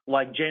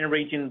like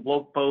generating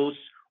blog posts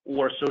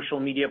or social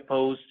media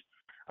posts,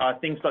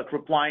 things like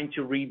replying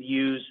to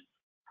reviews,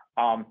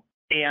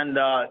 and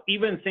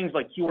even things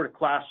like keyword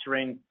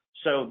clustering.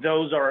 So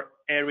those are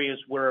areas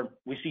where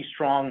we see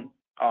strong,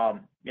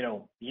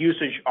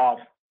 usage of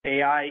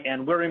AI,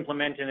 and we're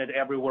implementing it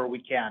everywhere we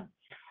can.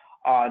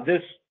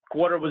 This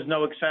quarter was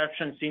no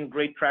exception, seeing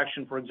great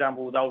traction, for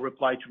example, with our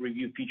reply to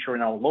review feature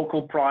in our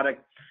local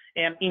product.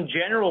 And in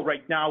general,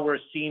 right now, we're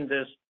seeing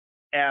this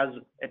as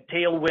a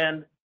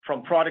tailwind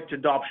from product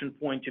adoption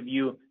point of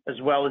view, as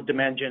well as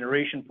demand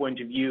generation point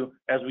of view,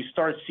 as we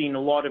start seeing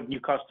a lot of new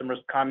customers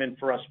come in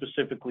for us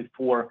specifically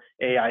for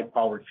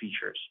AI-powered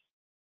features.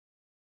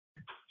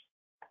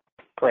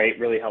 Great,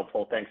 really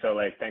helpful. Thanks,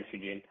 Oleg. Thanks,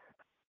 Eugene.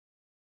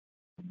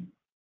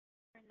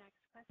 Our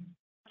next question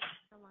comes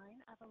from the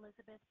line of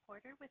Elizabeth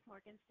Porter with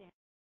Morgan Stanley.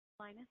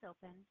 Line is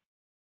open.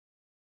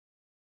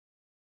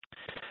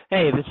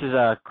 Hey, this is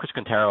Chris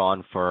Quintero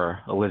on for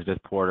Elizabeth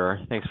Porter.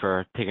 Thanks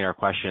for taking our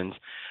questions.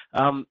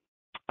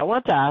 I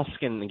wanted to ask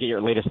and get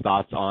your latest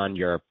thoughts on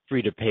your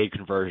free-to-paid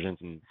conversions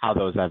and how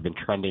those have been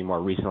trending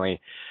more recently.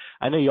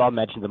 I know you all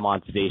mentioned the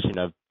monetization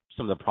of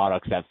some of the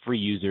products that free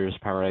users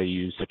primarily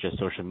use, such as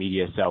social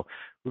media. So it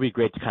would be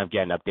great to kind of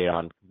get an update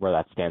on where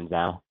that stands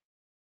now.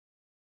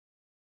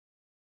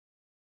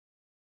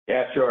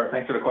 Yeah, sure.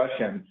 Thanks for the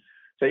question.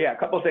 So yeah, a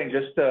couple of things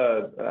just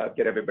to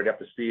get everybody up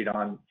to speed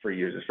on free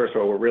users. First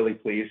of all, we're really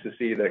pleased to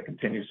see that it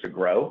continues to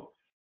grow,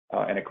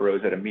 and it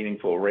grows at a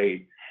meaningful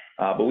rate.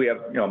 But we have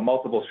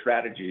multiple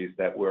strategies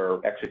that we're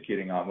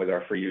executing on with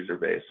our free user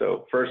base.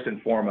 So first and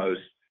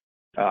foremost,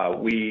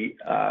 we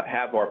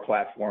have our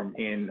platform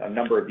in a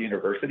number of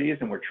universities,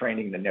 and we're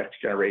training the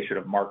next generation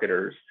of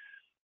marketers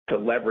to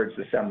leverage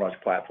the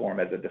Semrush platform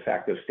as a de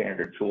facto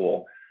standard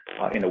tool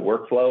in the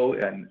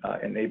workflow and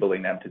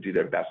enabling them to do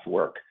their best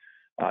work.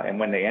 And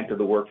when they enter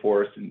the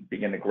workforce and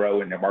begin to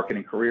grow in their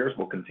marketing careers,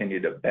 we'll continue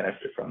to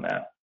benefit from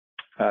that.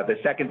 The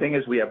second thing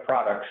is we have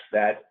products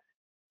that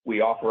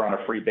we offer on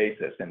a free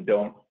basis and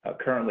don't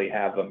currently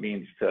have a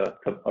means to,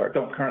 or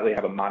don't currently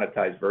have a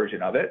monetized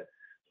version of it,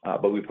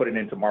 but we put it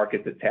into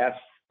market to test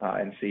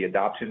and see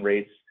adoption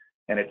rates,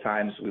 and at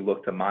times we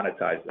look to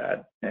monetize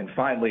that. And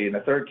finally, in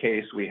the third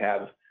case, we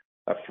have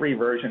a free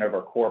version of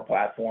our core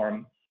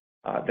platform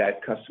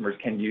that customers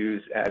can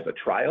use as a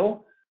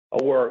trial,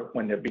 or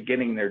when they're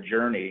beginning their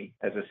journey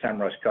as a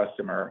Semrush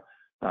customer,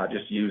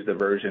 just use the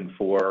version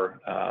for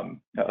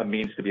a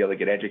means to be able to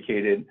get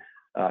educated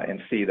and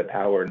see the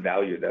power and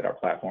value that our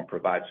platform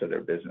provides to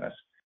their business.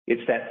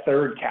 It's that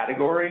third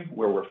category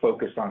where we're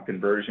focused on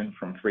conversion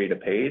from free to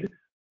paid,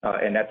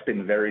 and that's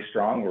been very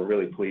strong. We're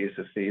really pleased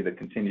to see the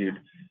continued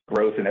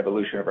growth and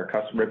evolution of our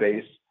customer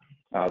base,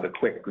 the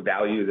quick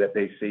value that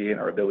they see, and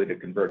our ability to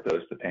convert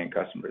those to paying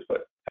customers.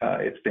 But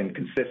it's been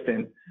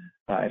consistent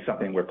and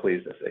something we're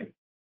pleased to see.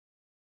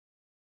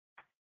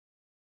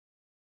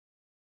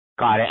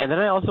 Got it. And then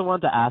I also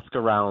wanted to ask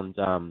around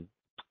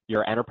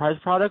your enterprise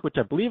product, which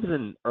I believe is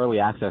in early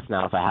access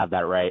now, if I have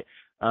that right.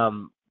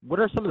 What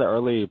are some of the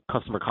early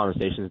customer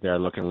conversations there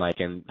looking like,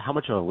 and how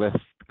much of a lift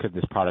could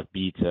this product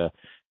be to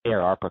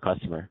ARR per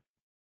customer?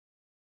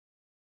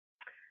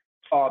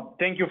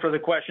 Thank you for the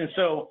question.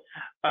 So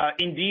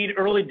indeed,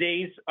 early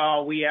days,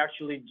 we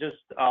actually just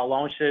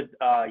launched it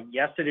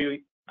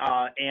yesterday,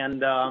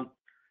 and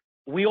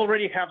we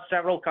already have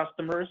several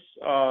customers.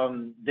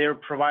 They're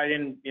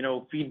providing,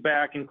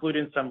 feedback,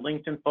 including some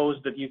LinkedIn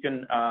posts that you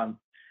can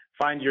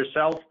find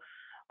yourself.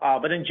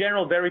 But in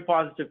general, very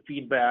positive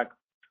feedback.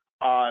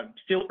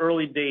 Still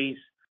early days.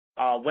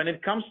 When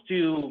it comes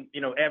to,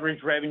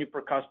 average revenue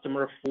per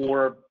customer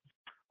for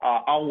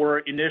our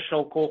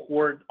initial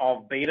cohort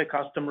of beta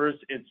customers,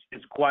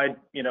 it's quite,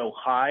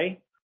 high.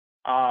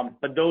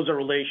 But those are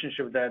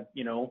relationships that,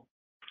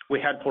 we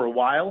had for a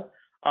while.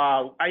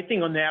 I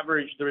think on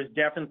average, there is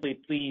definitely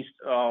at least,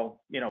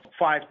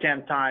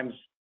 5-10 times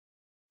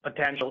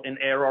potential in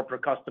ARR per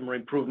customer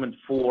improvement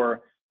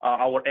for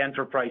our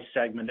enterprise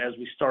segment as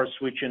we start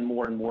switching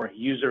more and more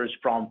users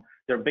from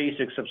their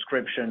basic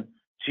subscription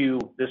to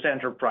this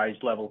enterprise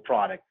level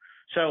product.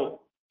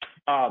 So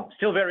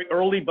still very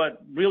early,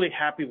 but really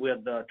happy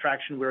with the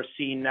traction we're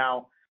seeing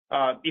now.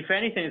 If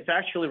anything, it's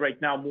actually right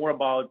now more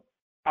about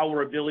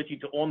our ability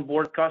to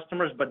onboard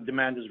customers, but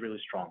demand is really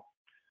strong.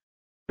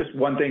 Just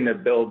one thing to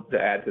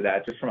add to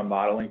that, just from a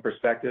modeling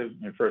perspective,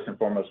 first and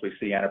foremost, we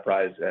see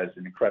enterprise as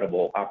an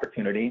incredible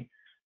opportunity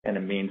and a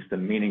means to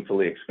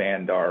meaningfully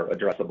expand our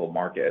addressable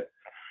market.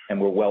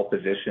 And we're well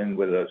positioned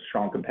with a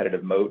strong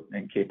competitive moat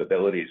and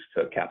capabilities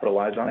to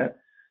capitalize on it.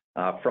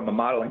 From a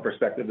modeling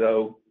perspective,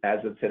 though, as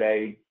of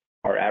today,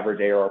 our average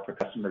ARR per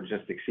customer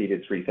just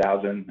exceeded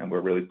 3,000, and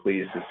we're really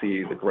pleased to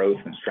see the growth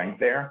and strength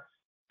there.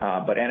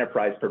 But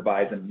enterprise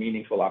provides a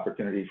meaningful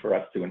opportunity for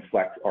us to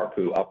inflect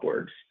ARPU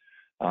upwards.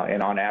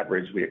 And on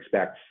average, we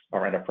expect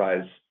our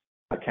enterprise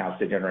accounts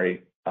to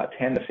generate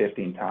 10 to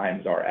 15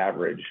 times our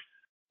average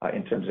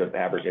in terms of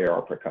average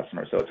ARR per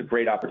customer. So it's a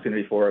great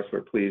opportunity for us.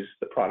 We're pleased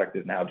the product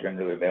is now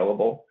generally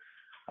available,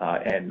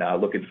 and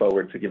looking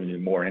forward to giving you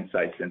more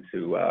insights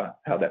into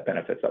how that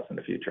benefits us in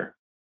the future.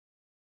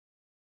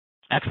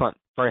 Excellent.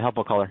 Very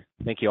helpful color.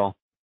 Thank you all.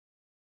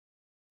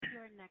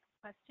 Your next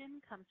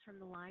question comes from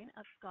the line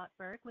of Scott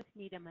Berg with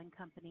Needham &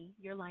 Company.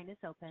 Your line is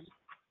open.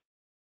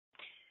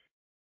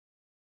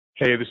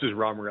 Hey, this is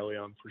Rob Morelli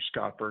on for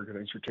Scott Berg.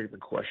 Thanks for taking the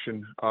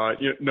question.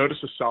 Notice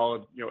a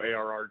solid,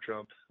 ARR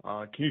jump.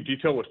 Can you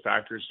detail what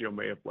factors,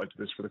 may have led to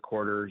this for the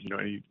quarter?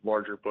 Any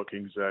larger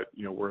bookings that,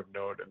 were of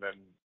note? And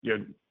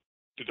then,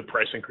 did the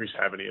price increase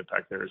have any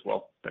impact there as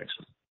well? Thanks.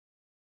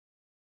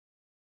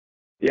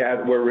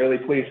 Yeah, we're really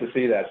pleased to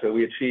see that. So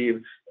we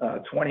achieved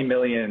 $20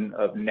 million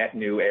of net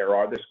new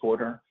ARR this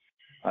quarter.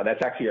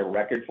 That's actually a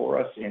record for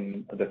us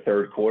in the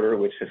third quarter,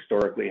 which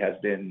historically has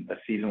been a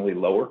seasonally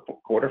lower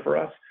quarter for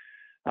us.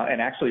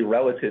 And actually,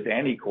 relative to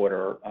any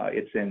quarter,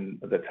 it's in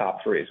the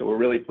top three. So we're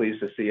really pleased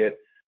to see it.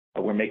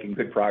 We're making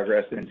good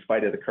progress, and in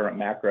spite of the current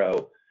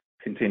macro,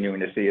 continuing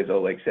to see, as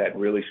Oleg said,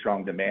 really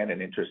strong demand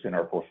and interest in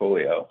our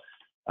portfolio.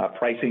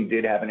 Pricing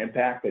did have an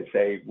impact. I'd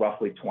say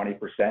roughly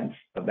 20%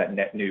 of that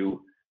net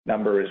new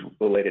number is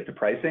related to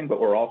pricing, but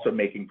we're also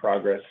making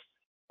progress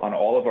on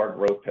all of our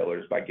growth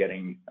pillars by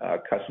getting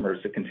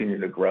customers to continue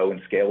to grow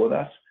and scale with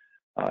us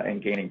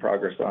and gaining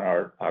progress on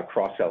our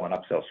cross-sell and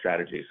upsell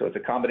strategy. So it's a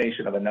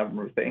combination of a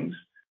number of things,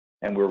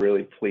 and we're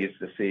really pleased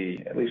to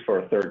see, at least for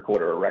a third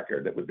quarter, a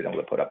record that we've been able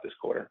to put up this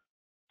quarter.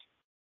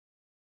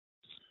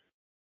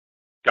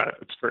 Got it.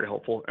 That's very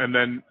helpful. And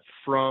then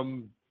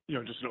from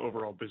just an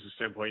overall business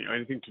standpoint,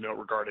 anything to note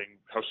regarding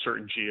how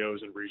certain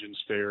geos and regions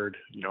fared,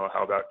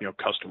 how about,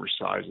 customer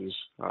sizes,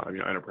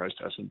 enterprise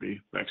to SMB?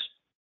 Thanks.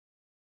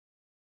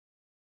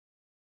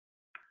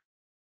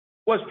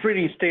 Was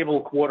pretty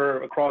stable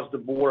quarter across the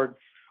board.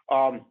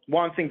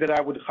 One thing that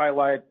I would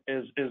highlight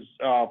is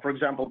for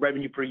example,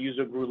 revenue per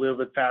user grew a little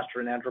bit faster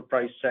in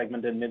enterprise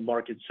segment and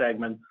mid-market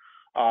segment.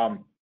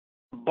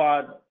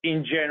 But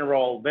in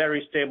general,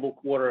 very stable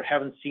quarter.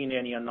 Haven't seen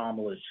any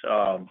anomalies.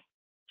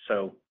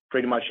 So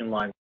pretty much in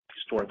line with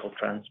historical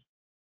trends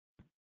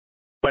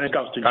when it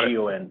comes to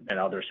geo and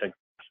other segments.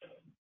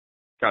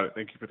 Got it.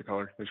 Thank you for the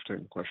color. Thanks for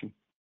taking the question.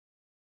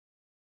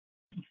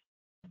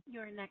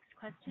 Your next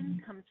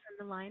question comes from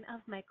the line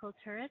of Michael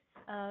Turits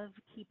of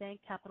KeyBanc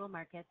Capital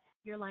Markets.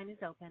 Your line is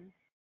open.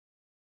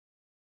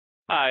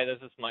 Hi, this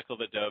is Michael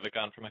Vidovic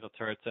on for Michael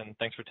Turits, and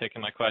thanks for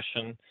taking my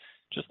question.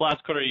 Just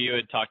last quarter, you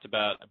had talked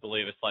about, I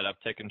believe, a slight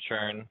uptick in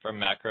churn from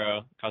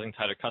macro, causing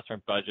tighter customer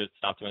budgets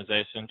and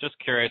optimization. Just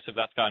curious if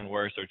that's gotten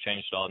worse or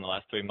changed at all in the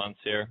last 3 months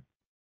here.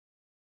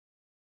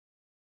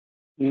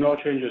 No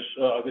changes.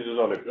 This is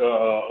Oleg.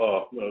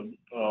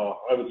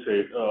 I would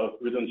say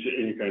we don't see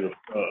any kind of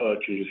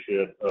changes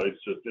here.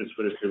 It's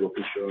very stable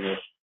picture on us.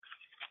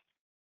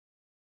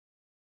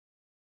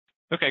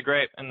 Okay,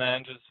 great. And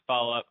then just to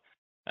follow up,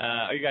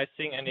 are you guys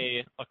seeing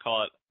any, I'll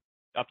call it,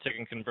 uptick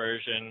in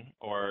conversion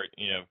or,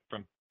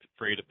 from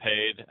free to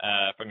paid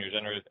from your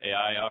generative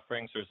AI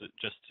offerings, or is it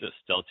just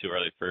still too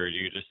early for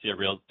you to see a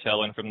real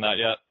tailwind from that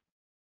yet?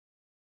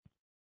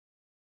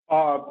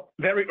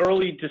 Very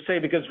early to say,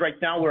 because right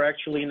now we're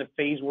actually in a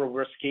phase where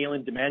we're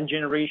scaling demand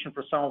generation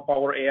for some of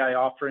our AI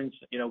offerings,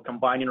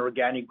 combining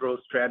organic growth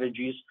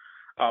strategies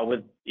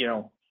with,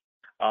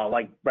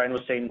 like Brian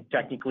was saying,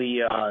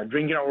 technically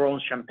drinking our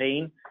own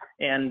champagne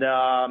and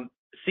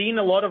seeing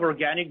a lot of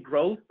organic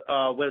growth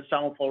with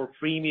some of our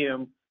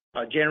freemium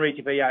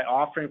generative AI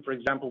offering. For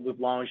example, we've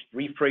launched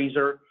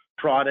Rephraser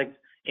product,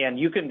 and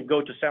you can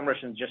go to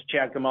Semrush and just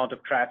check the amount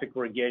of traffic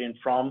we're getting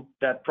from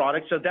that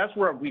product. So that's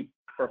where we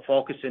are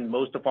focusing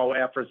most of our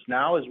efforts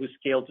now. As we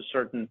scale to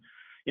certain,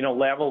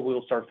 level,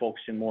 we'll start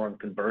focusing more on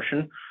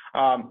conversion.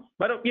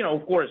 But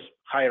of course,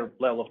 higher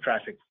level of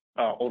traffic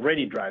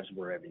already drives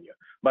more revenue.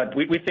 But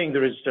we think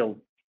there is still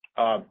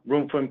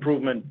room for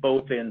improvement,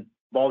 both in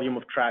volume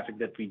of traffic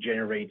that we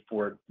generate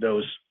for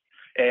those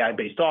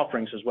AI-based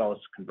offerings as well as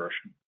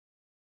conversion.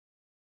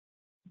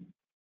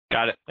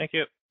 Got it. Thank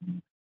you.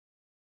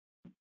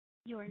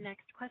 Your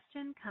next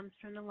question comes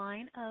from the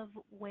line of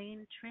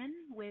Wayne Trinh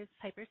with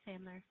Piper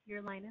Sandler.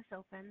 Your line is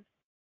open.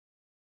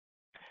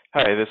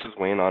 Hi, this is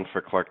Wayne on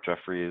for Clark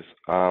Jeffries.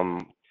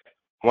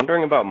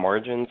 Wondering about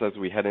margins as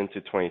we head into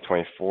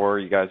 2024.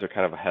 You guys are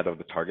kind of ahead of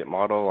the target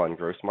model on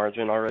gross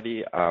margin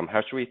already.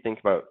 How should we think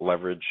about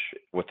leverage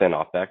within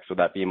OpEx? Would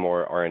that be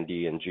more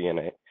R&D and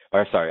G&A,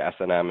 or sorry,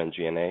 S&M and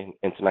G&A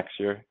into next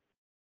year?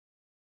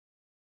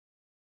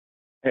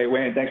 Hey,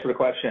 Wayne, thanks for the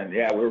question.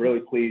 Yeah, we're really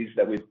pleased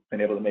that we've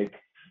been able to make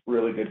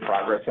really good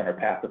progress on our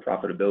path to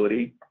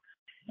profitability.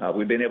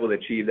 We've been able to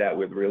achieve that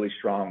with really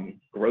strong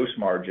gross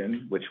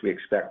margin, which we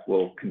expect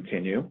will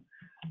continue,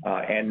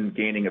 and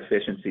gaining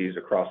efficiencies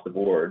across the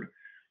board.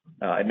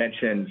 I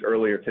mentioned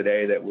earlier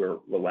today that we're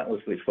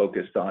relentlessly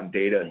focused on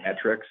data and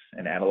metrics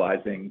and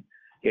analyzing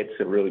it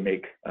to really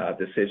make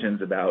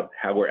decisions about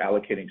how we're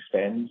allocating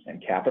spend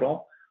and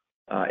capital.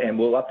 And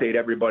we'll update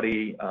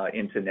everybody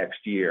into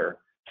next year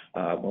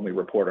when we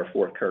report our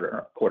fourth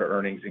quarter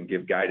earnings and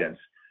give guidance.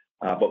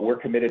 But we're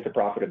committed to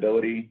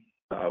profitability.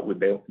 We've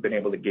been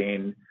able to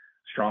gain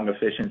strong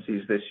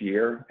efficiencies this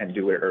year and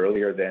do it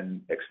earlier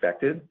than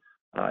expected.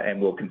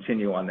 And we'll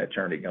continue on that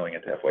journey going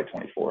into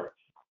FY24.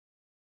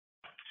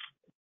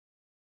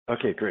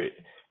 Okay, great.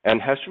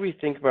 And how should we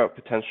think about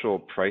potential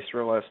price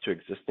rollouts to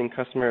existing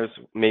customers?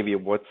 Maybe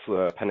what's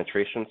the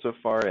penetration so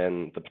far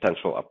and the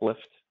potential uplift?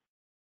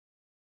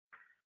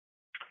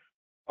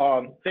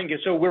 Thank you.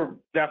 So we're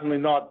definitely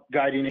not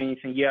guiding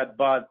anything yet,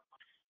 but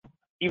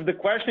if the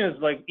question is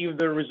like if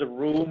there is a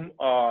room,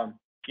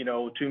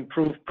 to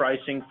improve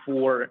pricing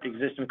for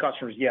existing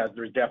customers, yes,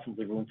 there's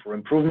definitely room for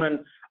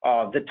improvement.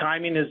 The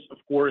timing is, of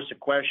course, a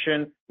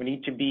question. We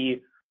need to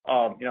be,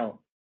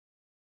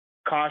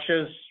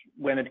 cautious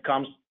when it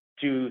comes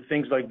to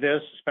things like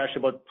this, especially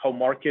about how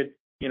market,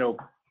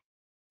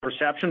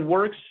 perception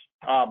works.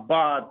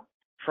 But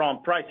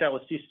from price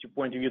elasticity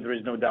point of view, there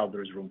is no doubt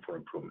there is room for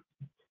improvement.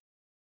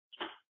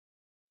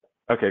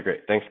 Okay,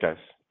 great. Thanks, guys.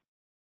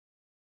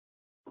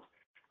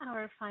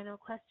 Our final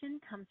question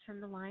comes from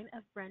the line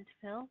of Brent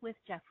Thill with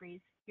Jefferies.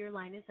 Your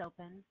line is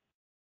open.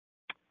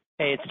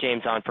 Hey, it's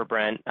James on for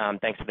Brent.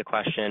 Thanks for the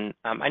question.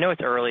 I know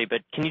it's early,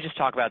 but can you just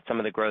talk about some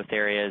of the growth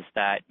areas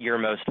that you're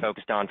most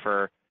focused on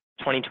for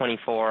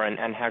 2024,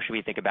 and how should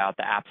we think about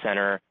the App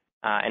Center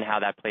and how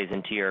that plays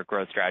into your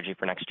growth strategy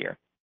for next year?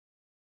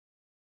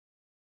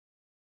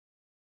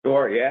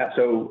 Sure, yeah.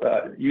 So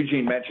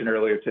Eugene mentioned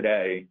earlier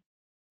today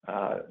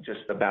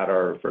just about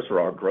first of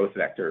all, our growth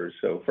vectors.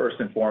 So first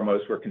and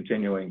foremost, we're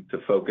continuing to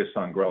focus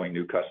on growing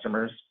new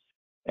customers,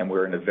 and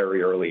we're in the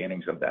very early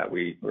innings of that.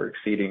 We're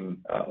exceeding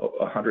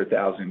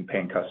 100,000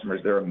 paying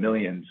customers. There are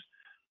millions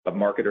of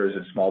marketers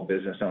and small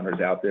business owners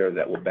out there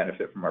that will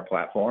benefit from our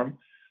platform,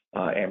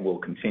 and we'll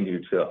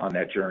continue on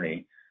that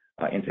journey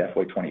into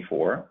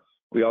FY24.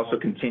 We also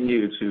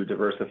continue to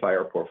diversify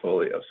our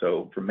portfolio.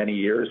 So for many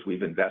years,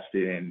 we've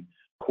invested in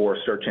core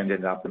search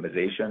engine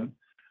optimization,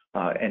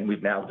 and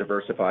we've now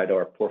diversified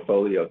our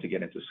portfolio to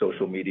get into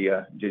social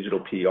media, digital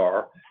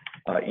PR,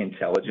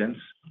 intelligence,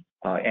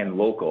 and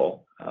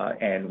local.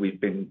 And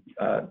we've been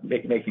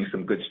making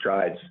some good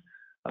strides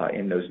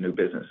in those new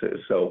businesses.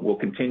 So we'll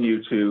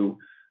continue to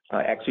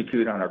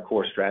execute on our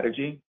core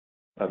strategy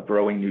of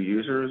growing new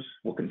users.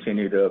 We'll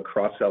continue to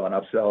cross-sell and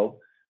upsell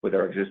with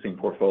our existing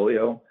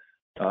portfolio.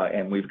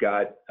 And we've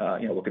got,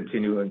 we'll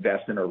continue to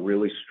invest in a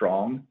really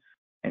strong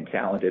and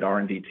talented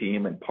R&D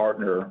team and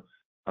partner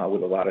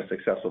with a lot of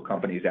successful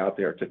companies out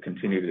there to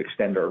continue to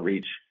extend our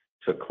reach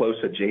to close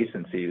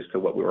adjacencies to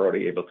what we're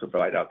already able to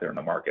provide out there in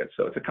the market.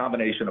 So it's a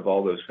combination of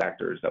all those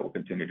factors that will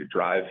continue to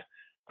drive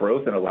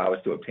growth and allow us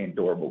to obtain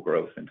durable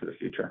growth into the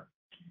future.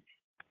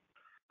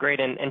 Great.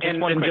 And just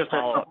one quick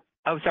follow-up.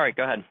 Oh, sorry.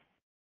 Go ahead.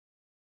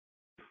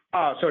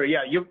 Sorry.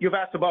 Yeah, you've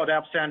asked about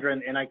App Center,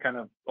 and I kind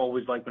of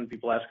always like when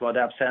people ask about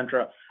App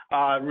Center.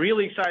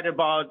 Really excited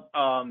about,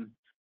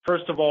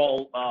 first of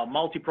all,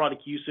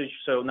 multi-product usage,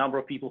 so number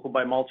of people who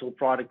buy multiple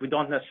products. We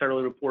don't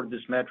necessarily report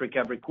this metric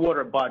every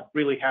quarter, but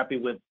really happy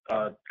with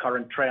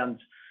current trends,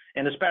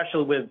 and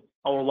especially with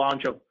our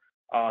launch of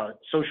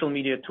social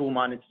media tool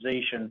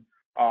monetization,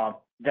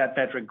 that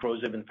metric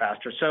grows even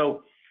faster.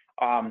 So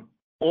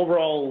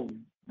overall,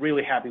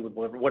 really happy with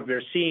what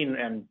we're seeing,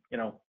 and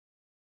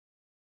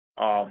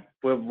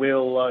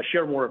we'll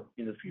share more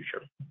in the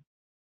future.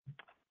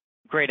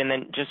 Great. And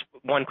then just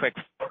one quick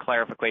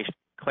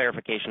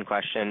clarification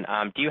question.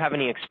 Do you have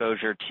any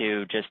exposure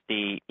to just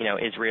the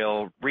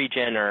Israel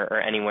region or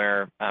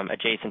anywhere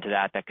adjacent to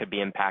that could be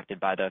impacted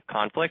by the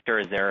conflict, or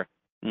is there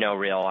no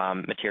real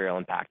material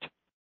impact?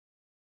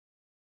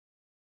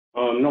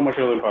 No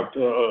material impact.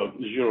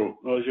 Zero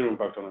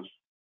impact on us.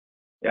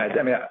 Yeah,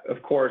 I mean,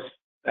 of course,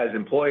 as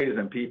employees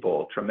and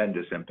people,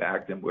 tremendous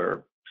impact, and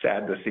we're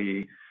sad to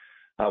see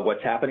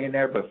what's happening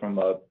there. But from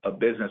a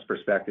business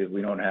perspective,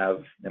 we don't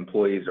have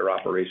employees or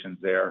operations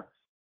there,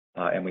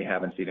 and we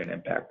haven't seen an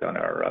impact on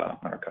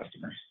our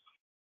customers.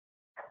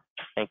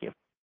 Thank you.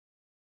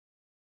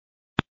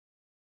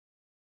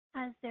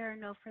 As there are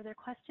no further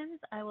questions,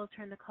 I will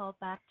turn the call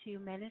back to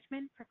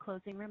management for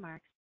closing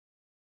remarks.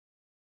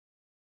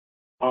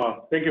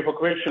 Thank you for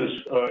questions,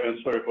 and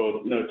sorry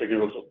for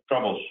technical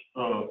troubles.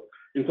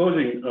 In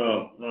closing,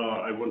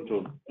 I want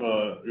to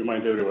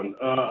remind everyone,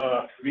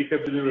 we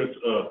have delivered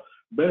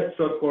best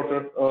third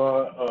quarter.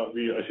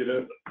 We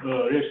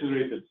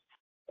accelerated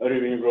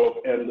revenue growth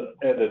and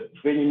added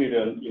 $20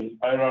 million in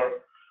IRR.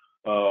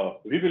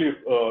 We believe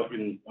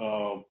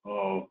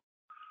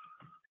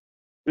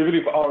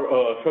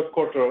our third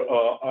quarter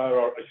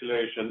IRR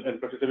acceleration and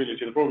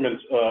profitability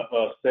improvements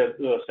set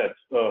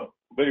a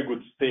very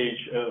good stage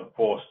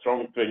for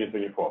strong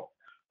 2024.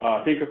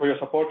 Thank you for your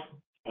support.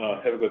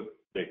 Have a good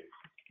day.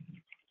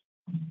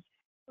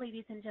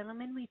 Ladies and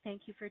gentlemen, we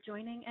thank you for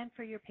joining and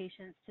for your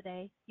patience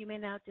today. You may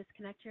now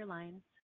disconnect your lines.